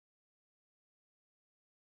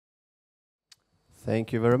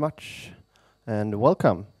Thank you very much, and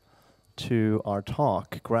welcome to our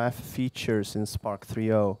talk, Graph Features in Spark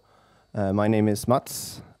 3.0. My name is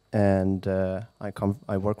Mats, and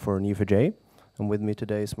I work for Neo4j, and with me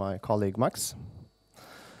today is my colleague Max.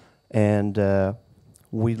 And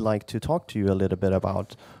we'd like to talk to you a little bit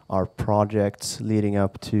about our projects leading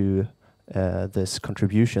up to this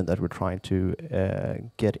contribution that we're trying to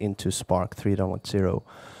get into Spark 3.0,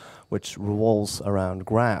 which revolves around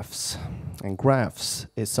graphs. And graphs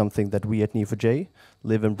is something that we at Neo4j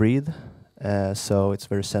live and breathe, so it's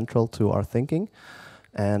very central to our thinking.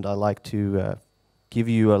 And I'd like to give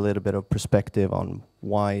you a little bit of perspective on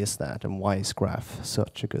why is that and why is graph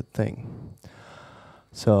such a good thing.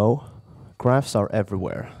 So graphs are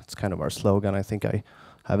everywhere. It's kind of our slogan. I think I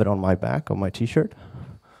have it on my back, on my t-shirt.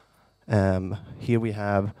 Here we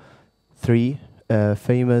have three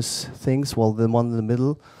famous things. Well, the one in the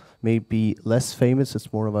middle may be less famous.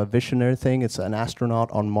 It's more of a visionary thing. It's an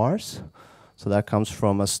astronaut on Mars. So that comes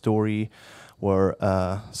from a story where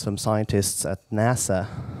some scientists at NASA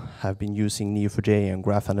have been using Neo4j and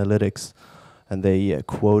graph analytics, and they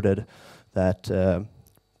quoted that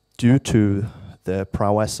due to the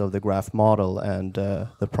prowess of the graph model and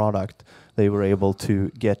the product, they were able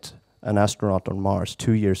to get an astronaut on Mars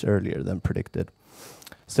 2 years earlier than predicted.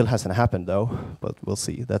 Still hasn't happened though, but we'll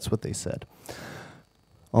see. That's what they said.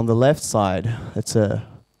 On the left side, it's a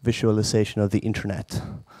visualization of the internet.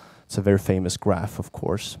 It's a very famous graph, of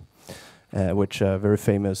course, which a very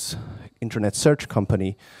famous internet search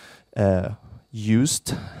company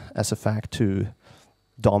used as a fact to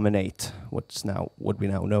dominate what we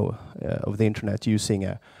now know of the internet, using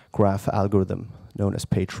a graph algorithm known as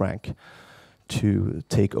PageRank to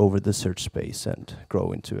take over the search space and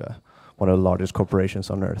grow into one of the largest corporations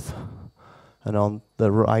on Earth. And on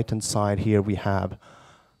the right-hand side here, we have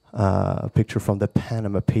a picture from the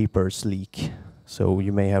Panama Papers leak. So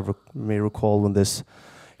you may recall when this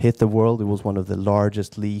hit the world, it was one of the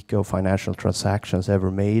largest leak of financial transactions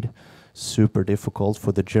ever made. Super difficult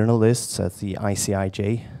for the journalists at the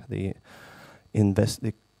ICIJ, the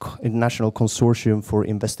International Consortium for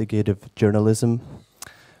Investigative Journalism,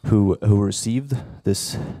 who received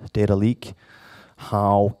this data leak.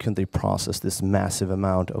 How can they process this massive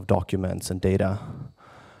amount of documents and data?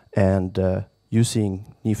 And using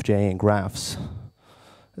Neo4j and graphs,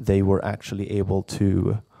 they were actually able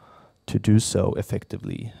to do so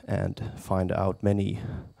effectively and find out many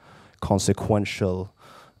consequential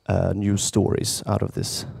news stories out of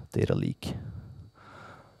this data leak.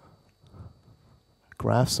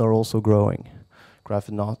 Graphs are also growing. Graph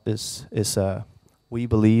is we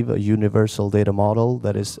believe, a universal data model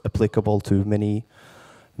that is applicable to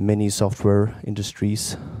many software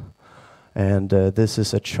industries. And this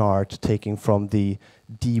is a chart taken from the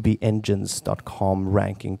dbengines.com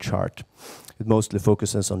ranking chart. It mostly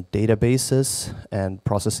focuses on databases and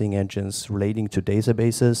processing engines relating to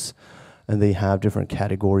databases, and they have different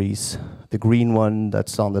categories. The green one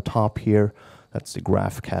that's on the top here, that's the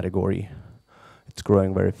graph category. It's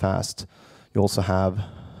growing very fast. You also have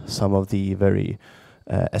some of the very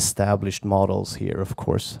established models here, of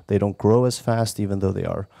course. They don't grow as fast, even though they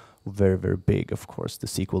are very, very big, of course, the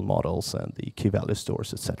SQL models and the key value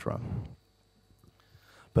stores, etc.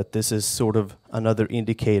 But this is sort of another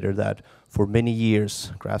indicator that for many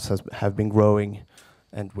years, graphs have been growing,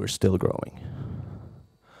 and we're still growing.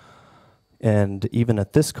 And even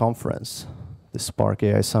at this conference, the Spark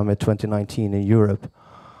AI Summit 2019 in Europe,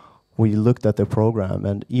 we looked at the program,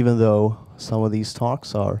 and even though some of these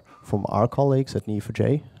talks are from our colleagues at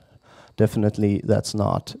Neo4j, definitely that's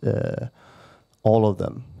not all of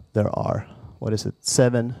them. There are,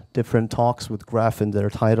 7 different talks with graph in their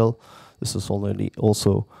title. This is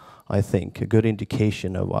also, I think, a good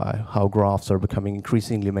indication of how graphs are becoming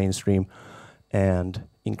increasingly mainstream and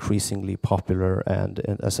increasingly popular, and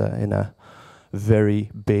in a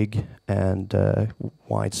very big and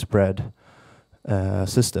widespread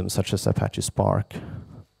system such as Apache Spark.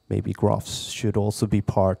 Maybe graphs should also be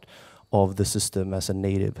part of the system as a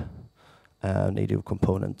native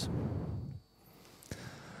component.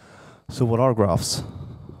 So what are graphs?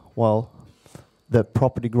 Well, the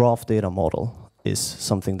property graph data model is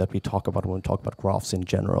something that we talk about when we talk about graphs in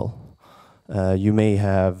general. You may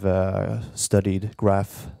have studied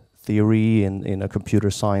graph theory in a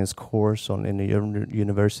computer science course in a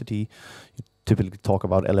university. You typically talk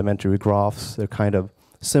about elementary graphs. They're kind of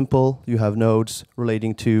simple. You have nodes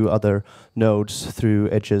relating to other nodes through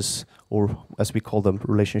edges, or as we call them,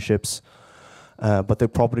 relationships. But the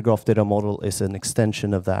property graph data model is an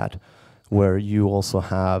extension of that, where you also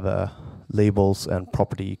have labels and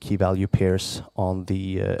property key value pairs on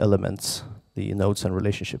the elements, the nodes and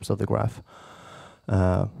relationships of the graph.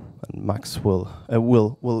 And Max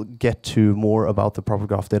will get to more about the property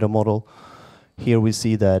graph data model. Here we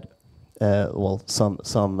see that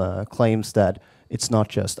some claims that it's not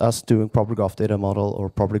just us doing property graph data model or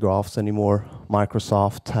property graphs anymore.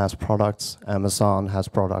 Microsoft has products, Amazon has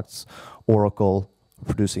products, Oracle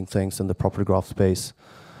producing things in the property graph space,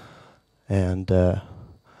 and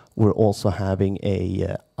we're also having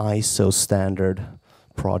a ISO standard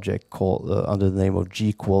project called under the name of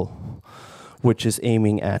GQL, which is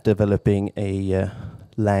aiming at developing a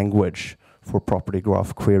language for property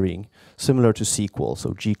graph querying, similar to SQL, so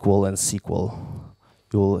GQL and SQL.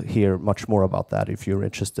 You'll hear much more about that if you're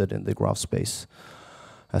interested in the graph space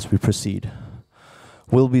as we proceed.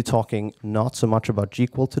 We'll be talking not so much about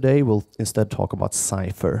GQL today, we'll instead talk about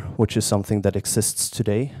Cypher, which is something that exists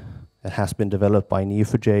today. It has been developed by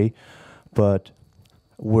Neo4j, but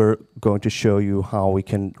we're going to show you how we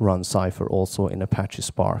can run Cypher also in Apache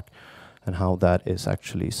Spark, and how that is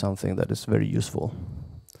actually something that is very useful.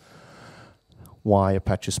 Why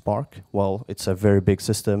Apache Spark? Well, it's a very big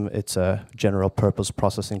system. It's a general purpose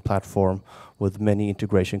processing platform with many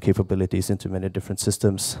integration capabilities into many different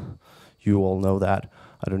systems. You all know that.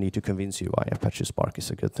 I don't need to convince you why Apache Spark is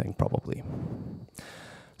a good thing, probably.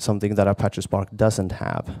 Something that Apache Spark doesn't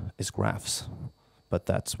have is graphs, but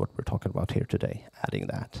that's what we're talking about here today, adding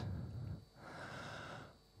that.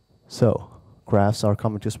 So, graphs are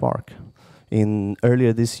coming to Spark.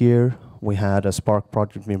 Earlier this year, we had a Spark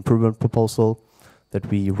project improvement proposal that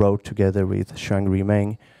we wrote together with Shangri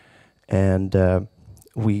Meng, and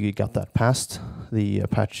we got that passed, the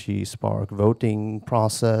Apache Spark voting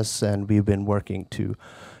process, and we've been working to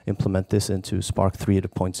implement this into Spark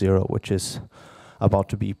 3.0, which is about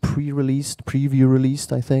to be preview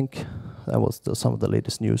released, I think. That was some of the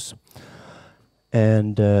latest news.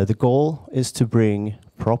 And the goal is to bring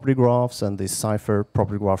property graphs and the Cypher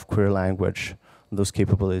property graph query language, those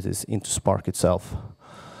capabilities, into Spark itself.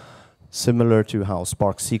 Similar to how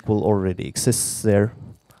Spark SQL already exists there,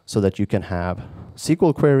 so that you can have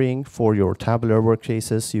SQL querying for your tabular work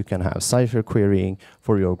cases, you can have Cypher querying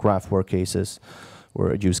for your graph work cases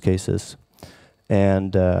or use cases,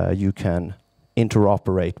 and you can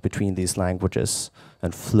interoperate between these languages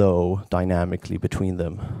and flow dynamically between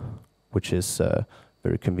them, which is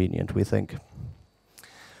very convenient, we think.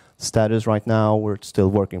 Status right now, we're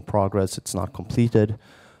still work in progress, it's not completed.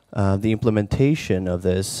 The implementation of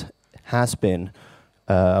this has been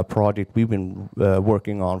a project we've been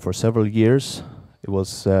working on for several years. It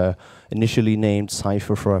was initially named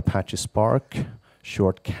Cypher for Apache Spark,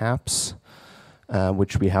 short CAPS,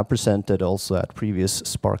 which we have presented also at previous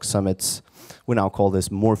Spark summits. We now call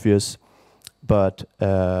this Morpheus, but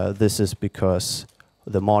this is because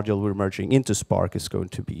the module we're merging into Spark is going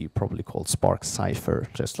to be probably called Spark Cypher,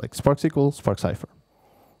 just like Spark SQL, Spark Cypher.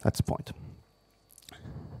 That's the point.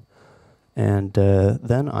 And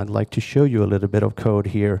then I'd like to show you a little bit of code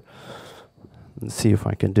here. Let's see if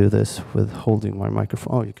I can do this with holding my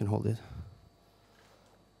microphone. Oh, you can hold it.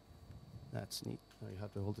 That's neat. Oh, you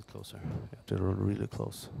have to hold it closer. You have to roll really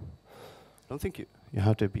close. I don't think you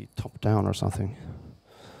have to be top down or something.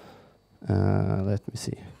 Let me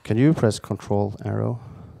see. Can you press Control arrow?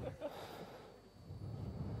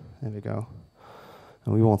 There we go.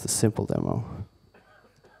 And we want a simple demo.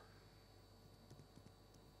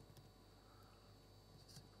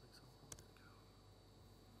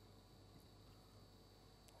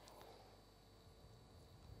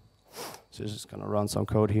 So just going to run some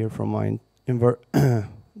code here from my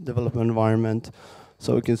development environment.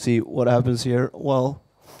 So we can see what happens here. Well,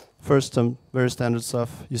 first, some very standard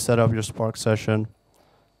stuff. You set up your Spark session,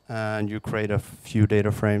 and you create a few data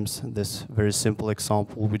frames. This very simple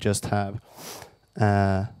example, we just have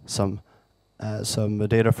some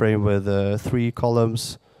data frame with 3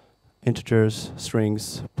 columns, integers,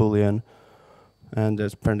 strings, Boolean, and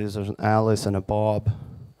there's parentheses an Alice and a Bob.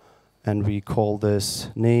 And we call this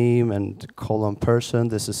name and column person.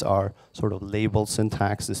 This is our sort of label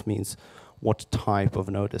syntax. This means what type of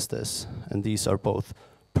node is this? And these are both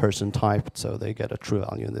person typed, so they get a true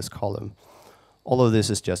value in this column. All of this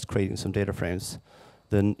is just creating some data frames.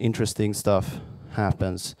 Then interesting stuff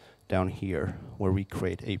happens down here, where we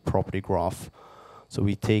create a property graph. So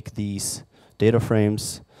we take these data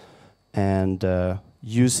frames and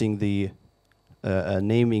using the a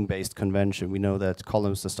naming-based convention, we know that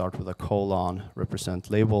columns that start with a colon represent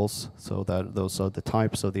labels, so that those are the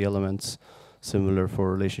types of the elements, similar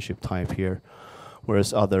for relationship type here,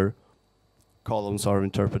 whereas other columns are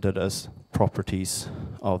interpreted as properties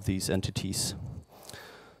of these entities.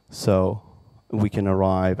 So we can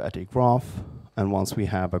arrive at a graph, and once we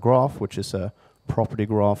have a graph, which is a property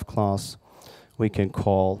graph class, we can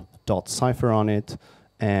call .cypher on it,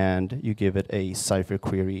 and you give it a Cypher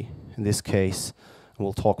query. In this case,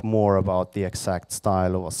 we'll talk more about the exact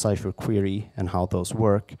style of a Cypher query and how those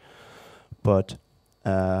work. But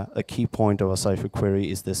a key point of a Cypher query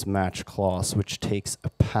is this match clause, which takes a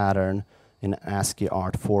pattern in ASCII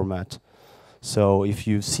art format. So if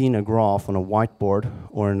you've seen a graph on a whiteboard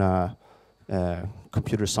or in a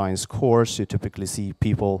computer science course, you typically see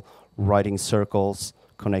people writing circles,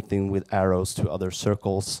 connecting with arrows to other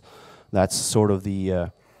circles. That's sort of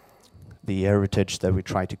the heritage that we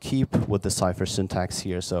try to keep with the Cypher syntax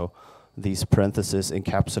here. So these parentheses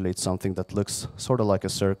encapsulate something that looks sort of like a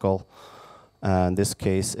circle. In this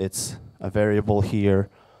case, it's a variable here.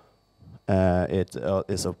 It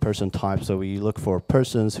is a person type, so we look for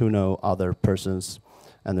persons who know other persons,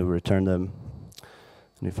 and then we return them.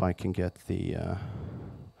 And if I can get the,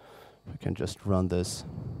 we can just run this.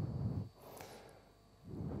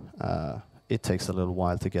 It takes a little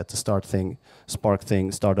while to get the Spark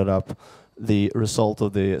thing started up. The result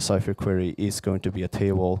of the Cypher query is going to be a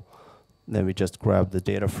table. Then we just grab the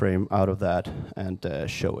data frame out of that and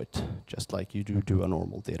show it, just like you do a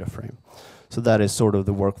normal data frame. So that is sort of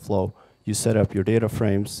the workflow. You set up your data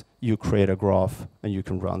frames, you create a graph, and you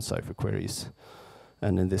can run Cypher queries.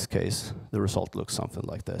 And in this case, the result looks something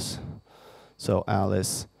like this. So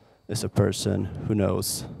Alice is a person who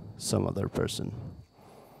knows some other person.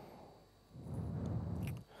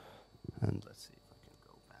 And let's see if I can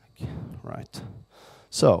go back. Right.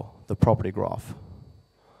 So the property graph.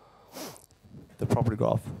 The property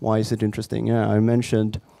graph. Why is it interesting? Yeah, I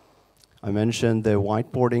mentioned the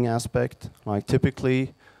whiteboarding aspect. Like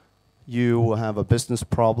typically, you have a business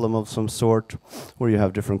problem of some sort where you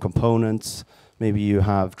have different components. Maybe you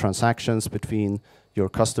have transactions between your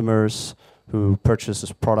customers who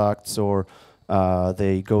purchases products, or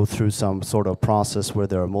they go through some sort of process where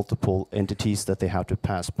there are multiple entities that they have to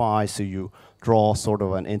pass by. So you draw sort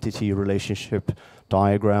of an entity relationship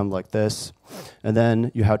diagram like this. And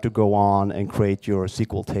then you have to go on and create your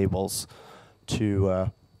SQL tables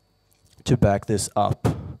to back this up.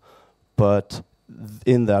 But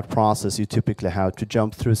in that process, you typically have to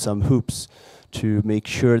jump through some hoops to make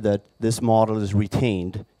sure that this model is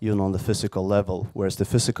retained even on the physical level, whereas the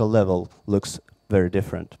physical level looks very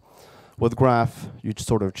different. With Graph, you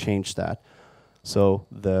sort of change that. So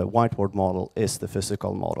the whiteboard model is the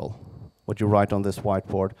physical model. What you write on this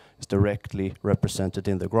whiteboard is directly represented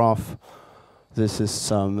in the graph. This is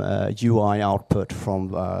some UI output from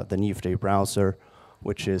the Neo4j browser,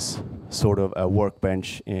 which is sort of a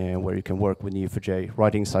workbench where you can work with Neo4j,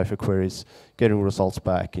 writing Cypher queries, getting results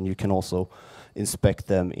back, and you can also inspect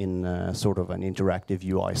them in sort of an interactive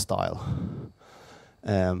UI style.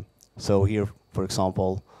 So here, for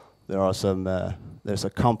example, there are some, there's a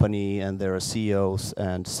company and there are CEOs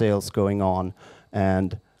and sales going on,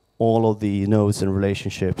 and all of the nodes and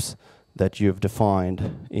relationships that you've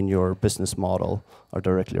defined in your business model are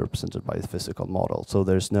directly represented by the physical model. So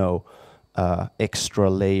there's no extra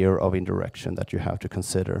layer of indirection that you have to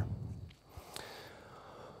consider.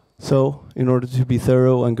 So in order to be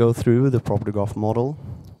thorough and go through the property graph model,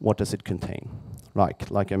 what does it contain?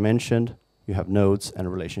 Like I mentioned, you have nodes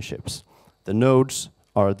and relationships. The nodes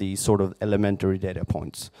are the sort of elementary data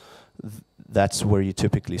points. That's where you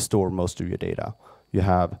typically store most of your data. You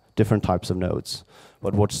have different types of nodes.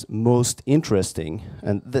 But what's most interesting,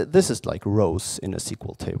 and this is like rows in a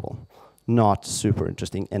SQL table, not super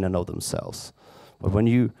interesting in and of themselves. But when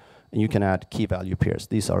you can add key value pairs,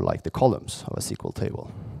 these are like the columns of a SQL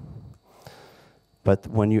table. But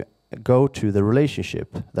when you go to the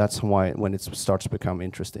relationship, that's why when it starts to become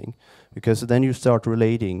interesting, because then you start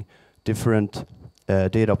relating different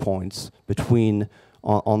data points between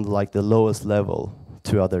on like the lowest level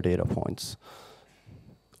to other data points.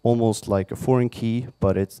 Almost like a foreign key,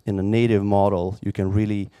 but it's in a native model. You can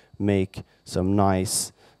really make some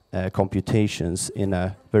nice computations in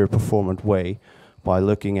a very performant way by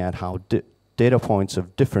looking at how data points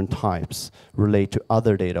of different types relate to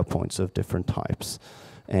other data points of different types.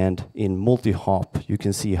 And in multi-hop, you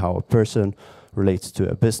can see how a person relates to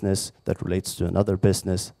a business that relates to another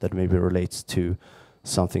business that maybe relates to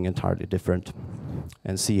something entirely different,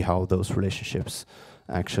 and see how those relationships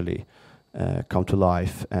actually come to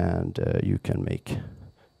life, and you can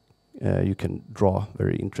draw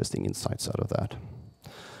very interesting insights out of that.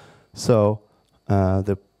 So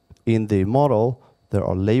in the model, there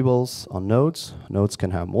are labels on nodes. Nodes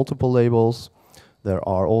can have multiple labels. There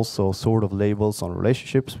are also sort of labels on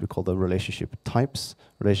relationships. We call them relationship types.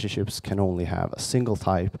 Relationships can only have a single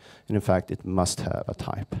type, and in fact, it must have a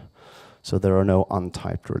type. So there are no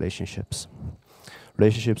untyped relationships.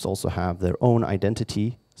 Relationships also have their own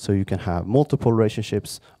identity, so you can have multiple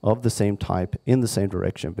relationships of the same type in the same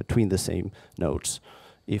direction between the same nodes,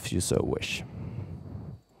 if you so wish.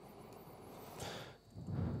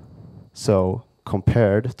 So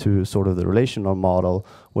compared to sort of the relational model,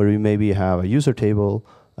 where you maybe have a user table,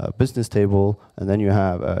 a business table, and then you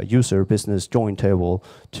have a user business join table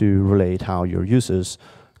to relate how your users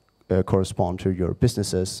correspond to your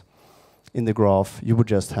businesses. In the graph, you would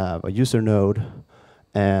just have a user node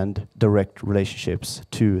and direct relationships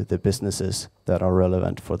to the businesses that are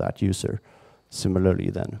relevant for that user. Similarly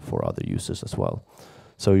then for other users as well.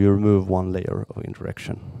 So you remove one layer of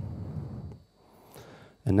indirection.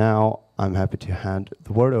 And now I'm happy to hand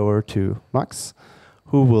the word over to Max,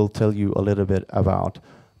 who will tell you a little bit about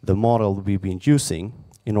the model we've been using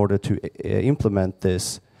in order to implement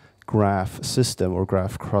this graph system or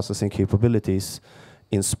graph processing capabilities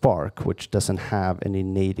in Spark, which doesn't have any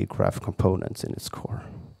native graph components in its core.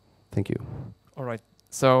 Thank you. All right.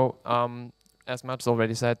 So as Mats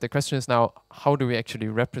already said, the question is now, how do we actually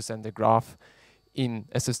represent the graph in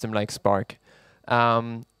a system like Spark?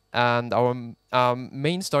 And our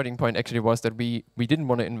main starting point actually was that we didn't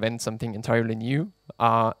want to invent something entirely new,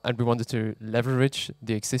 and we wanted to leverage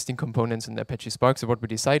the existing components in Apache Spark. So what we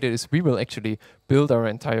decided is we will actually build our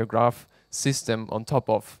entire graph system on top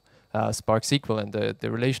of Spark SQL and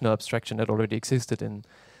the relational abstraction that already existed in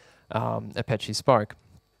Apache Spark.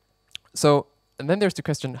 So, and then there's the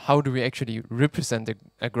question, how do we actually represent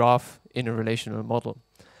a graph in a relational model?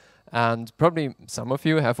 And probably some of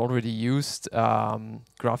you have already used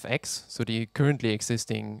GraphX, so the currently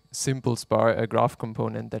existing simple Spark graph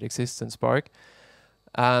component that exists in Spark.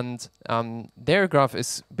 And their graph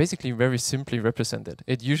is basically very simply represented.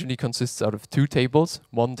 It usually consists out of two tables,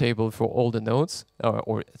 one table for all the nodes,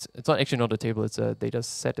 or it's not actually not a table, it's a data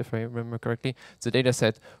set if I remember correctly. It's a data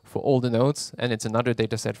set for all the nodes, and it's another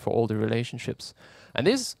data set for all the relationships. And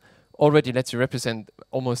this already lets you represent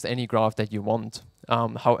almost any graph that you want.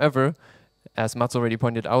 However, as Mats already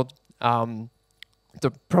pointed out, the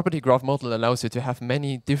property graph model allows you to have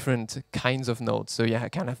many different kinds of nodes. So you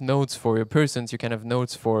can have nodes for your persons, you can have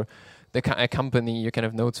nodes for a company, you can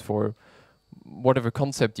have nodes for whatever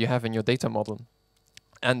concept you have in your data model.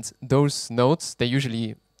 And those nodes,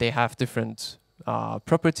 they have different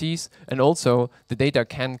properties, and also the data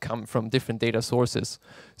can come from different data sources.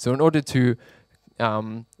 So in order to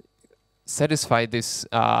satisfy this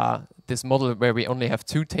this model where we only have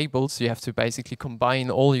two tables, you have to basically combine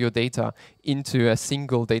all your data into a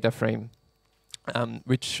single data frame,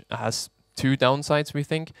 which has two downsides, we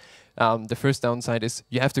think. The first downside is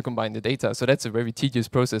you have to combine the data, so that's a very tedious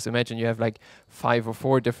process. Imagine you have like 5 or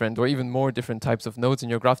 4 different or even more different types of nodes in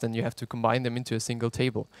your graph, then you have to combine them into a single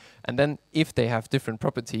table. And then if they have different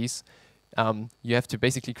properties, you have to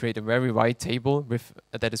basically create a very wide table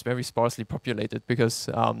that is very sparsely populated, because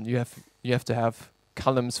you have to have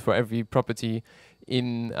columns for every property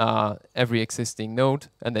in every existing node,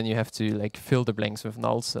 and then you have to like fill the blanks with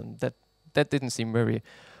nulls, and that didn't seem very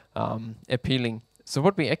appealing. So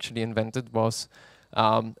what we actually invented was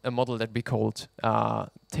a model that we called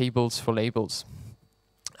tables for labels.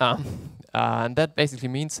 And that basically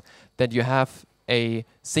means that you have a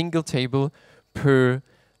single table per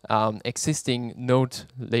existing node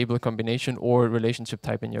label combination or relationship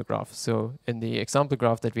type in your graph. So in the example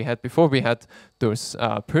graph that we had before, we had those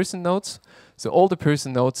person nodes. So all the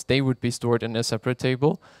person nodes, they would be stored in a separate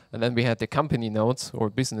table. And then we had the company nodes or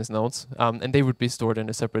business nodes, and they would be stored in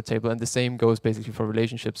a separate table. And the same goes basically for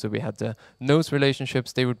relationships. So we had the nodes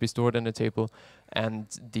relationships, they would be stored in a table. And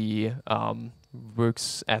the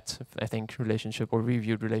works at, I think, relationship or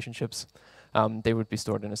reviewed relationships, they would be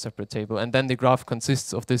stored in a separate table. And then the graph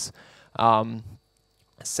consists of this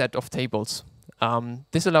set of tables.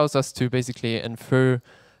 This allows us to basically infer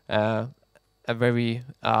a very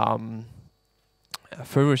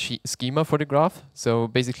thorough schema for the graph. So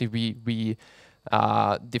basically we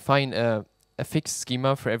define a fixed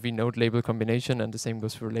schema for every node label combination, and the same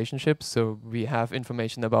goes for relationships. So we have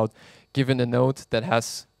information about, given a node that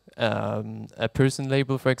has a person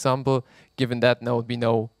label, for example, given that node we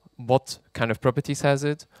know what kind of properties has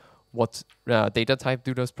it, what data type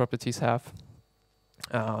do those properties have,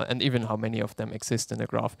 and even how many of them exist in the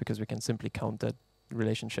graph, because we can simply count that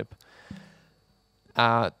relationship.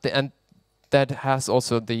 And that has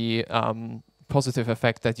also the positive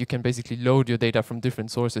effect that you can basically load your data from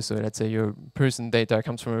different sources. So let's say your person data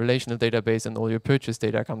comes from a relational database and all your purchase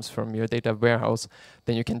data comes from your data warehouse,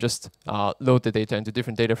 then you can just load the data into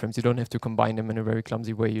different data frames. You don't have to combine them in a very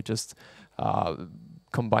clumsy way. You just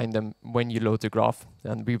combine them when you load the graph,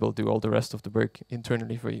 and we will do all the rest of the work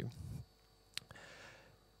internally for you.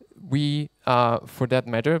 we, for that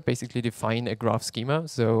matter, basically define a graph schema.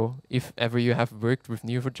 So if ever you have worked with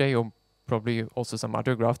Neo4j or probably also some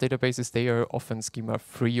other graph databases, they are often schema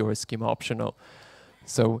free or schema optional.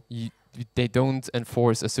 So they don't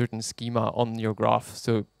enforce a certain schema on your graph.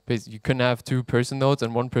 So you can have two person nodes,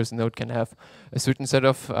 and one person node can have a certain set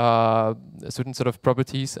of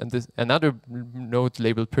properties, and another node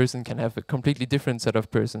labeled person can have a completely different set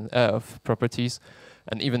of properties,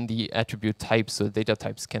 and even the attribute types, so data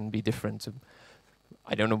types, can be different. So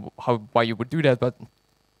I don't know why you would do that, but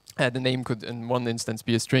the name could in one instance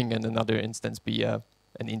be a string and another instance be an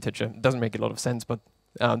integer. It doesn't make a lot of sense, but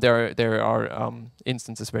there are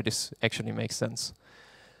instances where this actually makes sense.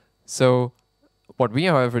 So what we,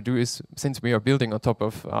 however, do is, since we are building on top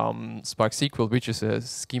of Spark SQL, which is a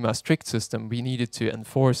schema strict system, we needed to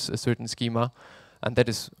enforce a certain schema, and that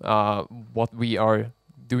is what we are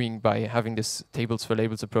doing by having this tables for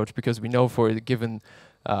labels approach, because we know for a given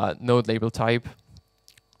node label type,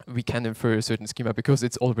 we can infer a certain schema because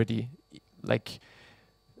it's already like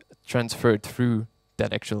transferred through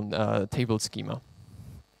that actual table schema.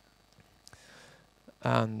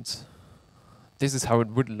 And this is how it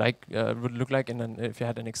would look like. And then if you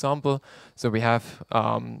had an example, so we have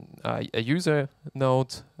a user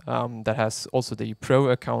node that has also the pro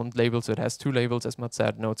account label, so it has two labels. As Matt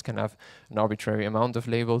said, nodes can have an arbitrary amount of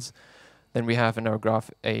labels. Then we have in our graph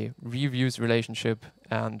a reviews relationship,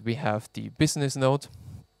 and we have the business node.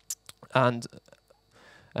 And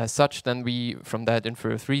as such, then we from that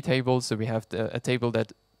infer three tables. So we have a table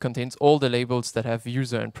that contains all the labels that have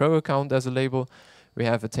user and pro account as a label. We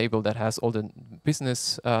have a table that has all the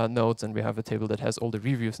business nodes, and we have a table that has all the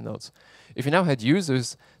reviews nodes. If you now had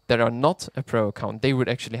users that are not a pro account, they would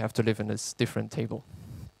actually have to live in this different table.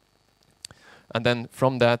 And then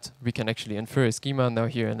from that, we can actually infer a schema now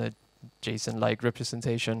here in a JSON-like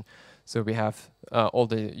representation. So we have all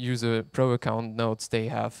the user pro account nodes, they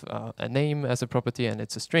have a name as a property, and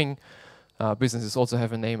it's a string. Businesses also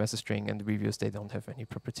have a name as a string, and the reviews, they don't have any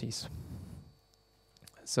properties.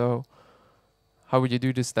 So how would you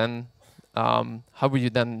do this then? How would you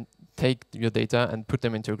then take your data and put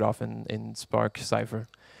them into a graph in Spark Cypher?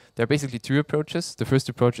 There are basically two approaches. The first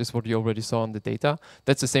approach is what you already saw on the data.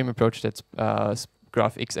 That's the same approach that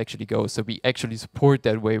GraphX actually goes. So we actually support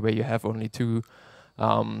that way where you have only two,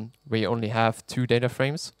 where you only have two data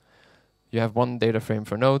frames. You have one data frame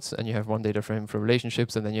for nodes, and you have one data frame for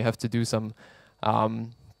relationships, and then you have to do some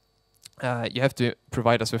you have to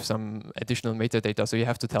provide us with some additional metadata. So you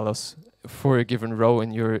have to tell us for a given row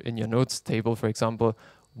in your nodes table, for example,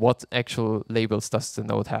 what actual labels does the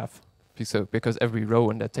node have? Because every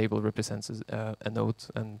row in that table represents a node,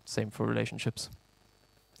 and same for relationships.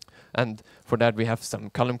 And for that, we have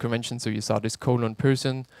some column conventions. So you saw this colon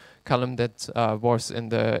person column that was in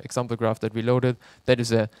the example graph that we loaded. That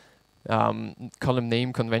is a column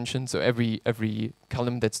name convention. So every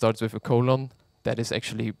column that starts with a colon, that is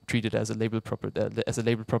actually treated as a label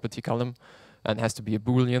property column, and has to be a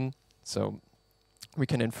Boolean. So we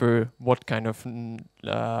can infer what kind of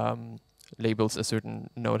labels a certain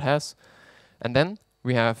node has. And then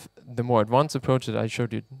we have the more advanced approach that I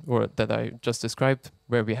showed you, or that I just described,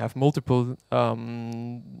 where we have multiple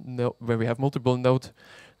node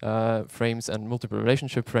frames and multiple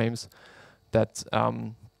relationship frames that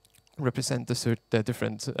represent the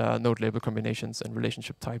different node label combinations and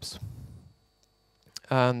relationship types.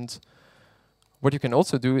 And what you can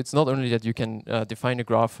also do, it's not only that you can define a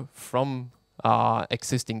graph from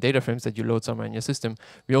existing data frames that you load somewhere in your system,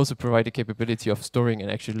 we also provide the capability of storing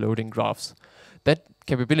and actually loading graphs. That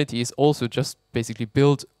capability is also just basically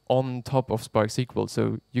built on top of Spark SQL.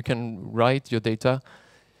 So you can write your data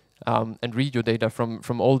and read your data from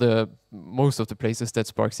most of the places that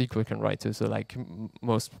Spark SQL can write to. So like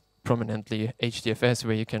most prominently HDFS,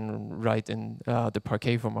 where you can write in the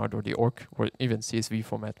Parquet format or the ORC or even CSV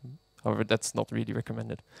format. However, that's not really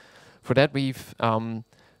recommended. For that, we've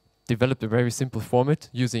developed a very simple format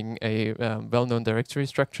using a well-known directory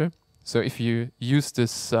structure. So if you use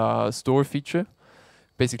this store feature,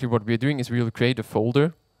 basically what we're doing is we'll create a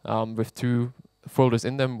folder with two folders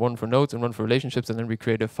in them, one for nodes and one for relationships, and then we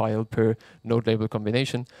create a file per node label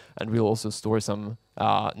combination, and we'll also store some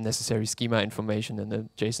necessary schema information in a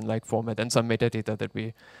JSON-like format and some metadata that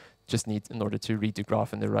we just need in order to read the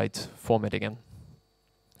graph in the right format again.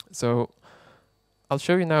 So I'll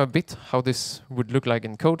show you now a bit how this would look like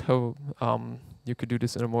in code, how you could do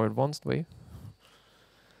this in a more advanced way.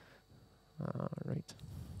 Right.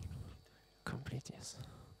 Complete, yes.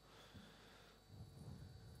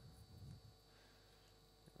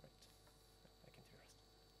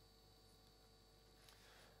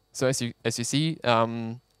 So as you see,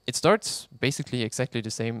 it starts basically exactly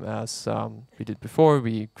the same as we did before.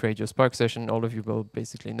 We create your Spark session. All of you will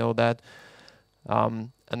basically know that.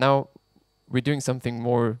 And now we're doing something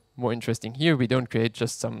more interesting here. We don't create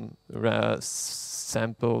just some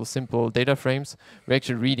simple data frames. We're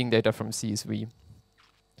actually reading data from CSV.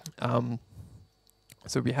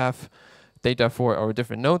 So we have data for our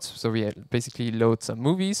different nodes. So we basically load some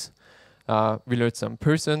movies. We load some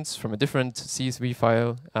persons from a different CSV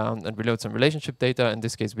file, and we load some relationship data. In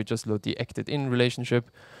this case, we just load the acted in relationship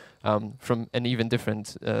from an even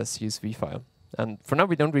different CSV file. And for now,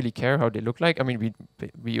 we don't really care how they look like. I mean,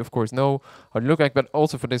 we of course know how they look like, but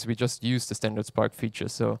also for this, we just use the standard Spark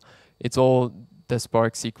features. So it's all the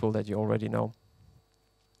Spark SQL that you already know.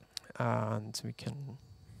 And we can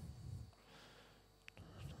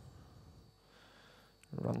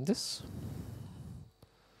run this.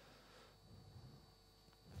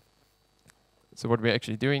 So what we're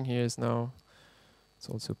actually doing here is now, it's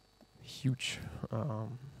also huge.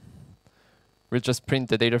 We'll just print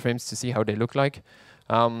the data frames to see how they look like.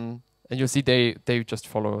 And you'll see they just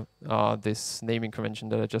follow this naming convention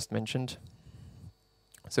that I just mentioned.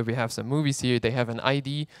 So we have some movies here. They have an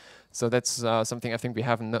ID. So that's something I think we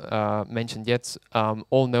haven't mentioned yet.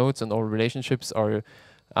 All nodes and all relationships are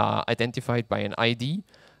identified by an ID.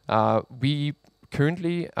 We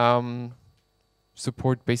currently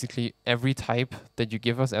support basically every type that you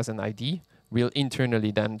give us as an ID. We'll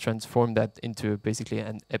internally then transform that into basically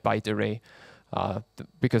a byte array,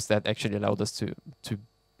 because that actually allowed us to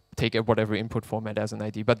take whatever input format as an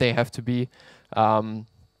ID. But they have to be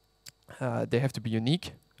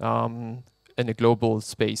unique in a global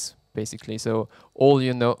space, basically. So all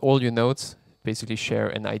your nodes basically share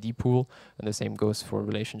an ID pool, and the same goes for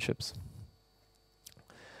relationships.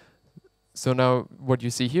 So now what you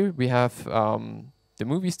see here, we have the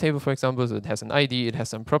movies table, for example. So it has an ID, it has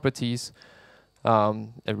some properties, a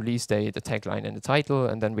release date, a tagline, and a title,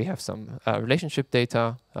 and then we have some relationship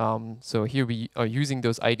data. So here we are using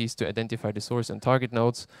those IDs to identify the source and target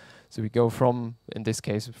nodes. So we go from, in this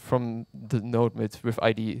case, from the node with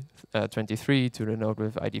ID 23 to the node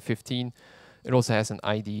with ID 15. It also has an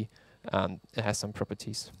ID, and it has some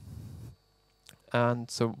properties. And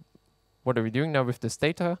so what are we doing now with this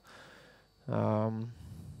data?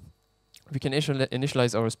 We can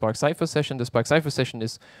initialize our Spark Cypher session. The Spark Cypher session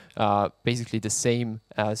is basically the same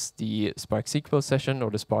as the Spark SQL session or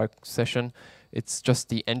the Spark session. It's just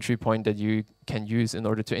the entry point that you can use in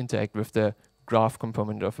order to interact with the graph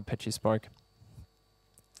component of Apache Spark.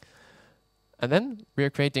 And then we are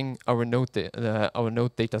creating our node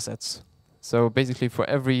data sets. So basically for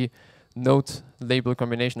every node label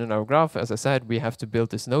combination in our graph, as I said, we have to build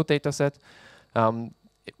this node data set.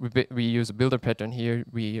 We use a builder pattern here.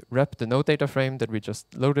 We wrap the node data frame that we just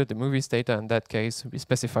loaded, the movies data. In that case, we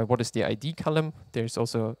specify what is the ID column. There's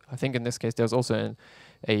also, I think in this case, there's also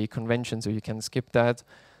a convention, so you can skip that.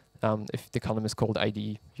 If the column is called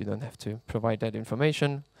ID, you don't have to provide that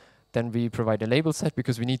information. Then we provide a label set,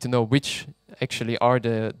 because we need to know which actually are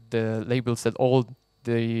the labels that all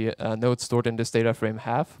the nodes stored in this data frame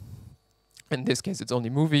have. In this case, it's only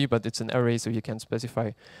movie, but it's an array, so you can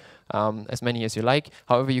specify as many as you like.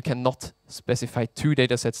 However, you cannot specify two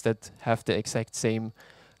data sets that have the exact same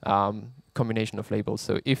combination of labels.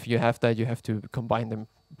 So if you have that, you have to combine them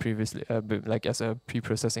previously, like as a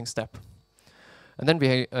pre-processing step. And then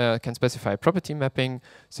we can specify property mapping.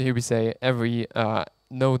 So here we say every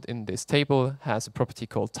node in this table has a property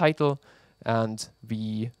called title, and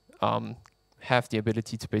we have the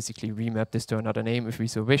ability to basically remap this to another name if we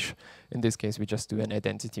so wish. In this case, we just do an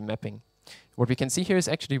identity mapping. What we can see here is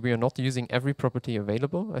actually we are not using every property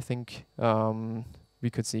available. I think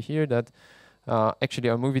we could see here that actually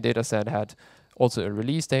our movie data set had also a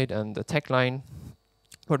release date and a tagline,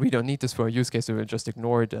 but we don't need this for a use case, so we'll just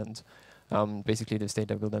ignore it, and basically this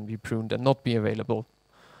data will then be pruned and not be available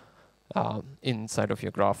inside of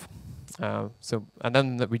your graph. And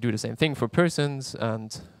then we do the same thing for persons,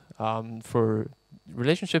 and for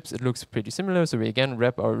relationships, it looks pretty similar. So we again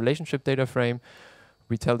wrap our relationship data frame.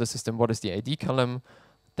 We tell the system what is the ID column.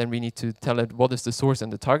 Then we need to tell it what is the source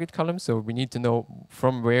and the target column. So we need to know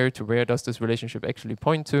from where to where does this relationship actually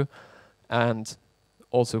point to, and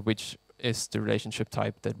also which is the relationship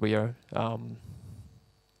type that we are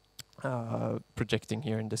projecting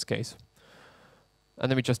here in this case.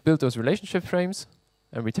 And then we just build those relationship frames,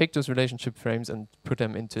 and we take those relationship frames and put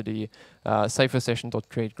them into the Cypher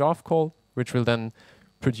session.createGraph call, which will then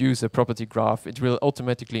produce a property graph. It will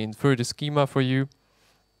automatically infer the schema for you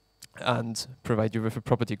and provide you with a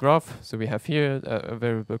property graph. So we have here a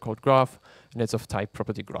variable called graph, and it's of type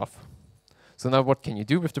property graph. So now what can you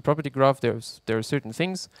do with the property graph? There are certain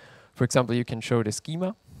things. For example, you can show the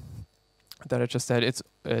schema. that I just said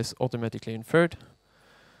is automatically inferred.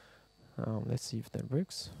 Let's see if that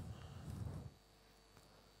works.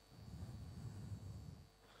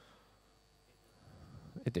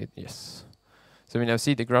 It did, yes. So we now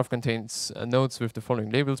see the graph contains nodes with the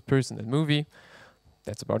following labels: person and movie.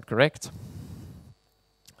 That's about correct.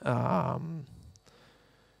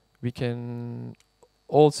 We can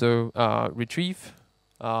also retrieve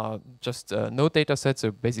just a node data set.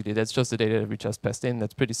 So basically, that's just the data that we just passed in.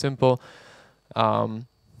 That's pretty simple. And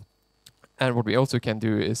what we also can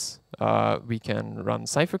do is we can run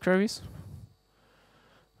Cypher queries.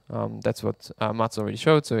 That's what Mats already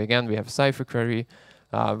showed. So again, we have a Cypher query.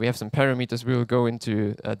 We have some parameters. We will go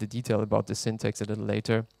into the detail about the syntax a little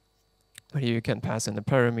later. But here you can pass in a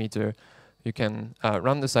parameter. You can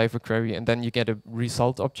run the Cypher query, and then you get a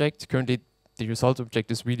result object. Currently, the result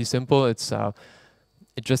object is really simple.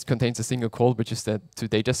 It just contains a single call, which is the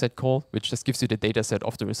toDataset call, which just gives you the dataset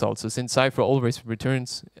of the result. So since Cypher always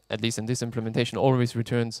returns, at least in this implementation, always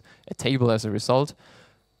returns a table as a result,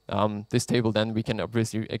 this table then we can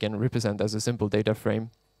obviously again represent as a simple data frame.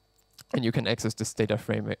 And you can access this data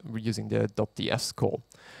frame using the .ds call.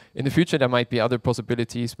 In the future, there might be other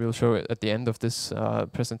possibilities. We'll show it at the end of this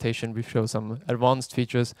presentation. We show some advanced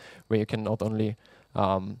features where you can not only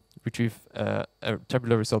retrieve a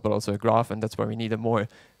tabular result, but also a graph. And that's why we need a more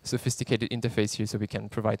sophisticated interface here so we can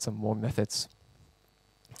provide some more methods.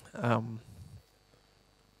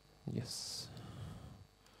 Yes.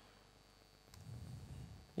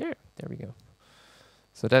 Yeah, there we go.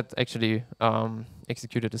 So that actually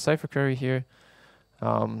executed a Cypher query here.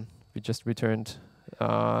 We just returned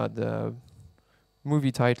the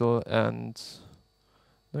movie title, and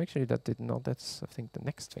no, actually that did not. That's, I think, the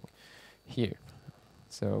next thing here.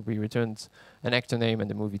 So we returned an actor name and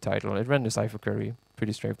the movie title. It ran the Cypher query,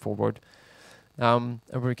 pretty straightforward. And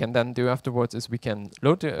what we can then do afterwards is we can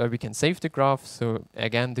load we can save the graph. So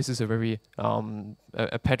again, this is a very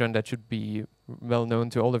a pattern that should be well known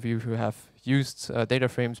to all of you who have used data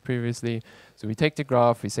frames previously. So we take the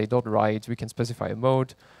graph, we say .write, we can specify a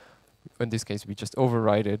mode. In this case, we just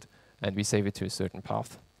overwrite it and we save it to a certain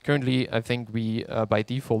path. Currently, I think we by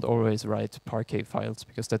default always write Parquet files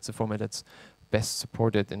because that's the format that's best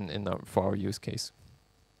supported for our use case.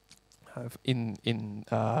 In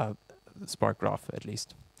Spark graph at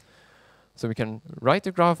least. So we can write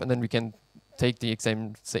the graph and then we can take the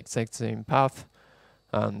exact same path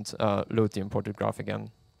and load the imported graph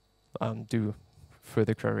again and do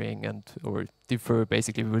further querying and or defer.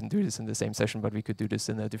 Basically, we wouldn't do this in the same session, but we could do this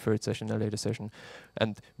in a deferred session, a later session.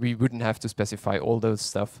 And we wouldn't have to specify all those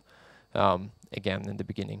stuff again in the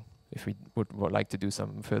beginning if we would like to do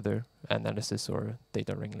some further analysis or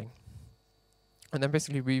data wrangling. And then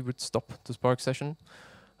basically we would stop the Spark session.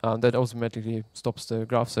 That automatically stops the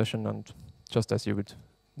graph session, and just as you would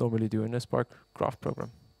normally do in a Spark graph program.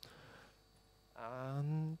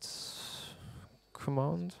 And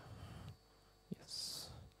command, yes.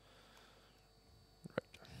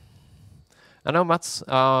 Right. And now, Mats,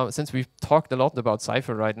 since we've talked a lot about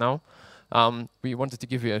Cypher right now, we wanted to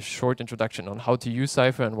give you a short introduction on how to use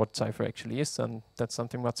Cypher and what Cypher actually is, and that's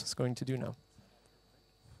something Mats is going to do now.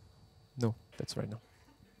 No, that's right now.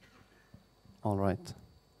 All right.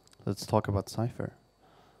 Let's talk about Cypher.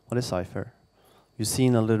 What is Cypher? You've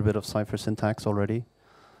seen a little bit of Cypher syntax already.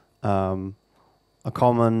 A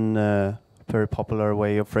common, very popular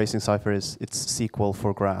way of phrasing Cypher is it's SQL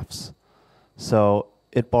for graphs. So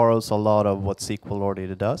it borrows a lot of what SQL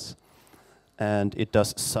already does. And it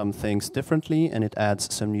does some things differently, and it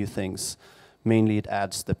adds some new things. Mainly it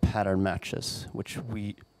adds the pattern matches, which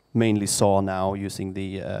we mainly saw now using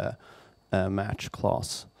the match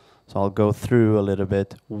clause. So I'll go through a little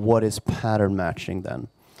bit. What is pattern matching then?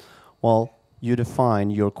 Well, you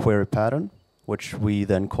define your query pattern, which we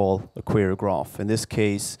then call a query graph. In this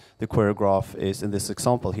case, the query graph is, in this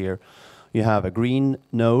example here, you have a green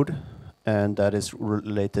node, and that is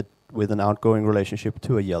related with an outgoing relationship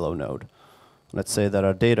to a yellow node. Let's say that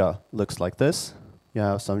our data looks like this. You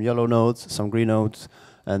have some yellow nodes, some green nodes,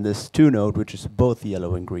 and this 2 node, which is both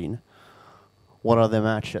yellow and green. What are the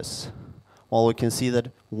matches? Well, we can see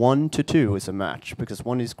that 1 to 2 is a match because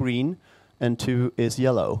 1 is green and 2 is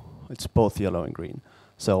yellow. It's both yellow and green.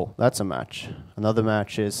 So that's a match. Another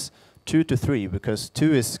match is 2 to 3 because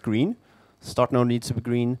 2 is green, start node needs to be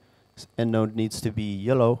green, end node needs to be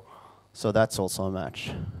yellow, so that's also a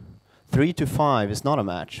match. 3 to 5 is not a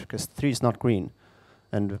match because 3 is not green,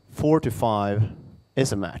 and 4 to 5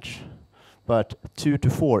 is a match, but 2 to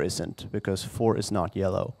 4 isn't because 4 is not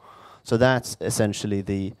yellow. So that's essentially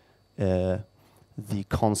the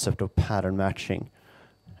concept of pattern matching.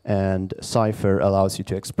 And Cypher allows you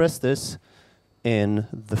to express this in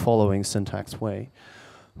the following syntax way.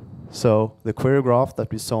 So the query graph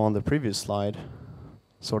that we saw on the previous slide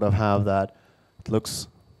sort of have that. It looks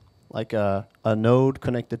like a node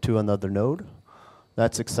connected to another node.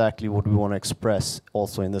 That's exactly what we want to express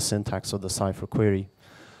also in the syntax of the Cypher query.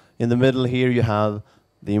 In the middle here you have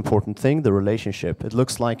the important thing, the relationship. It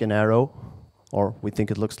looks like an arrow, or we think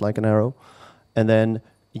it looks like an arrow. And then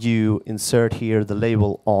you insert here the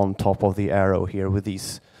label on top of the arrow here with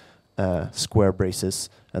these square braces,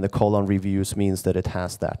 and the colon reviews means that it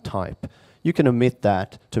has that type. You can omit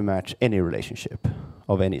that to match any relationship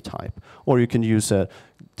of any type, or you can use a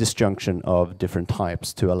disjunction of different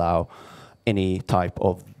types to allow any type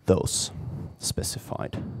of those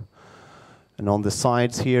specified. And on the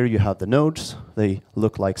sides here you have the nodes. They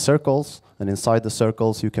look like circles, and inside the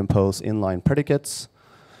circles you can pose inline predicates.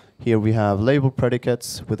 Here we have label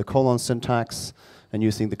predicates with a colon syntax, and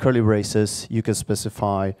using the curly braces you can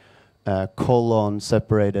specify colon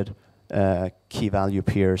separated key value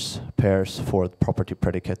pairs for property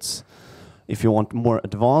predicates. If you want more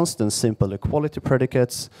advanced and simple equality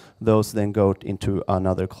predicates, those then go into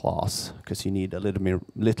another class, because you need a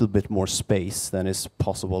little bit more space than is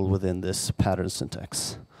possible within this pattern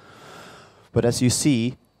syntax. But as you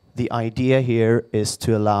see, the idea here is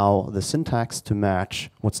to allow the syntax to match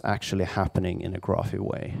what's actually happening in a graphy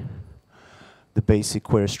way. The basic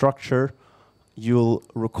query structure, you'll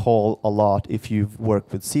recall a lot if you've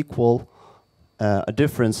worked with SQL. A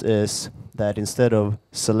difference is that instead of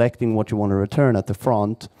selecting what you want to return at the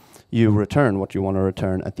front, you return what you want to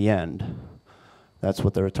return at the end. That's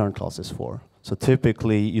what the return clause is for. So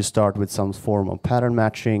typically you start with some form of pattern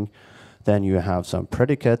matching, then you have some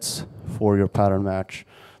predicates for your pattern match.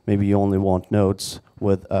 Maybe you only want nodes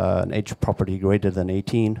with an age property greater than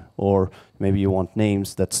 18, or maybe you want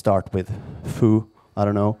names that start with foo. I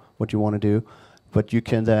don't know what you want to do. But you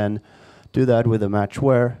can then do that with a match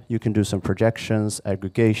where you can do some projections,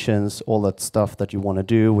 aggregations, all that stuff that you want to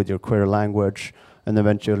do with your query language, and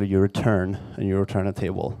eventually you return, and you return a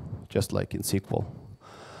table, just like in SQL.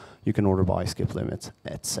 You can order by, skip limits,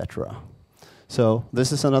 etc. So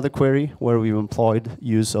this is another query where we've employed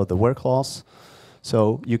use of the where clause.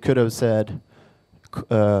 So you could have said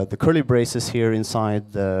the curly braces here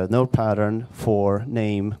inside the node pattern for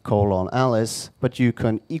name colon Alice, but you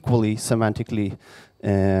can equally semantically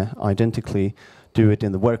identically do it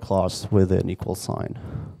in the where clause with an equal sign,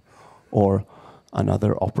 or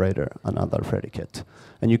another operator, another predicate.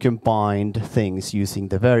 And you can bind things using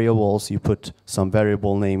the variables. You put some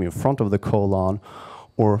variable name in front of the colon,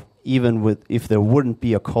 or even with, if there wouldn't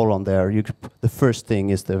be a colon there, you could, the first thing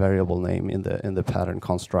is the variable name in the pattern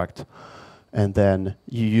construct. And then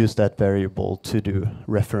you use that variable to do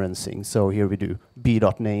referencing. So here we do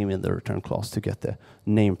b.name in the return clause to get the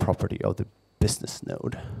name property of the business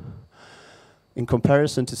node. In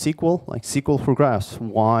comparison to SQL, like SQL for graphs,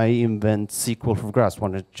 why invent SQL for graphs? Why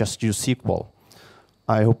not just use SQL?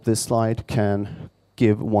 I hope this slide can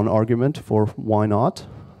give one argument for why not.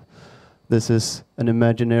 This is an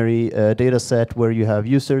imaginary data set where you have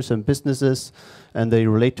users and businesses, and they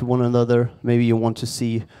relate to one another. Maybe you want to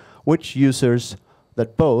see which users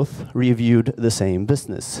that both reviewed the same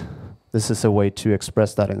business. This is a way to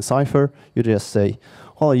express that in Cypher. You just say,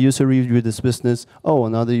 well, a user reviewed this business. Oh,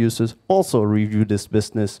 another user also reviewed this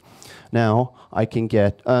business. Now I can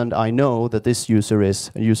get, and I know that this user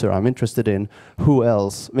is a user I'm interested in. Who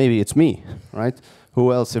else? Maybe it's me, right?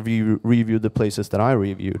 Who else have you reviewed the places that I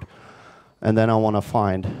reviewed? And then I want to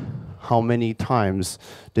find how many times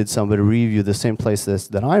did somebody review the same places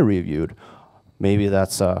that I reviewed. Maybe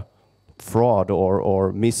that's a fraud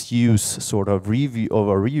or misuse sort of review of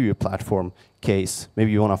a review platform case.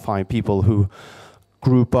 Maybe you want to find people who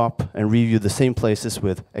group up and review the same places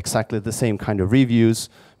with exactly the same kind of reviews.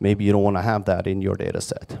 Maybe you don't want to have that in your data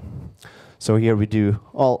set. So here we do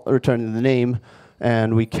all returning the name,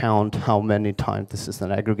 and we count how many times. This is an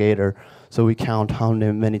aggregator, so we count how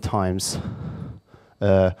many times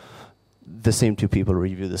the same two people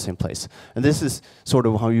review the same place. And this is sort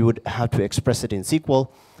of how you would have to express it in SQL.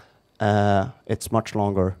 It's much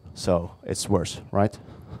longer, so it's worse, right?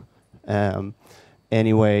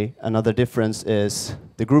 Anyway, another difference is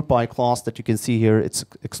the group by clause that you can see here. It's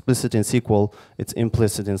explicit in SQL. It's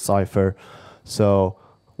implicit in Cypher. So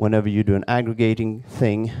whenever you do an aggregating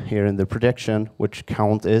thing here in the projection, which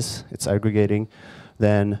count is, it's aggregating,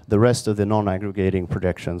 then the rest of the non-aggregating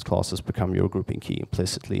projections clauses become your grouping key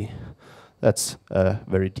implicitly. That's a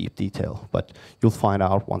very deep detail, but you'll find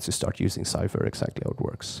out once you start using Cypher exactly how it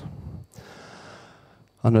works.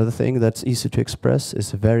 Another thing that's easy to express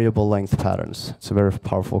is variable length patterns. It's a very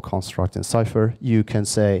powerful construct in Cypher. You can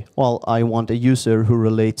say, well, I want a user who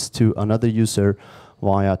relates to another user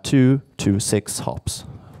via 2 to 6 hops,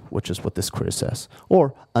 which is what this query says,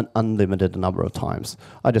 or an unlimited number of times.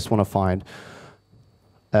 I just want to find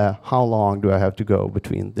how long do I have to go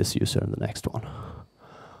between this user and the next one.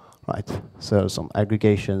 Right, so some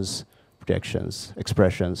aggregations, projections,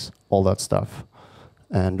 expressions, all that stuff.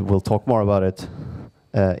 And we'll talk more about it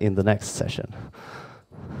in the next session,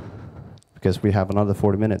 because we have another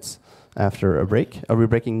 40 minutes after a break. Are we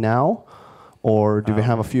breaking now, or do we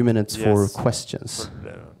have a few minutes for questions?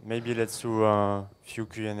 Maybe let's do a few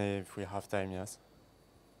Q&A if we have time, yes.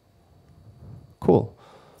 Cool.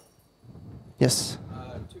 Yes?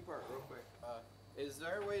 Two-part real quick. Is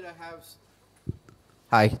there a way to have...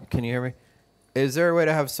 Hi, can you hear me? Is there a way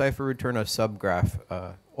to have Cypher return a subgraph,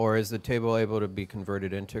 or is the table able to be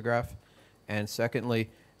converted into a graph? And secondly,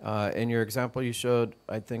 in your example you showed,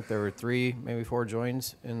 I think there were 3, maybe 4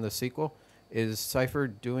 joins in the SQL. Is Cypher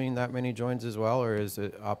doing that many joins as well, or is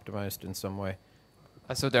it optimized in some way?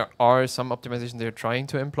 So there are some optimizations they're trying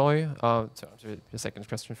to employ. To answer your second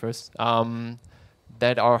question first,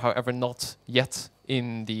 that are, however, not yet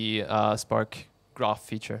in the Spark graph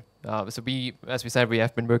feature. So we, as we said, we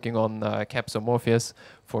have been working on caps or Morpheus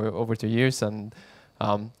for over 2 years, and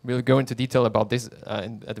we'll go into detail about this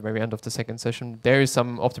at the very end of the second session. There is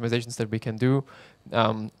some optimizations that we can do,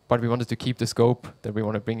 but we wanted to keep the scope that we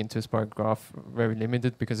want to bring into Spark Graph very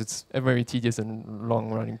limited, because it's a very tedious and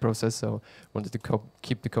long-running process. So wanted to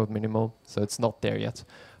keep the code minimal. So it's not there yet.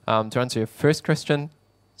 To answer your first question,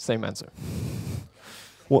 same answer.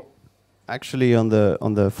 Well, actually, on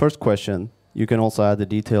the first question, you can also add the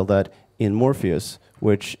detail that in Morpheus,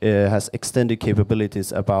 which has extended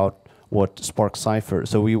capabilities about what Spark Cypher.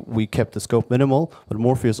 So we kept the scope minimal, but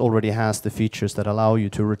Morpheus already has the features that allow you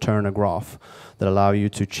to return a graph, that allow you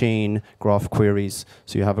to chain graph queries.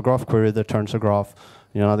 So you have a graph query that turns a graph,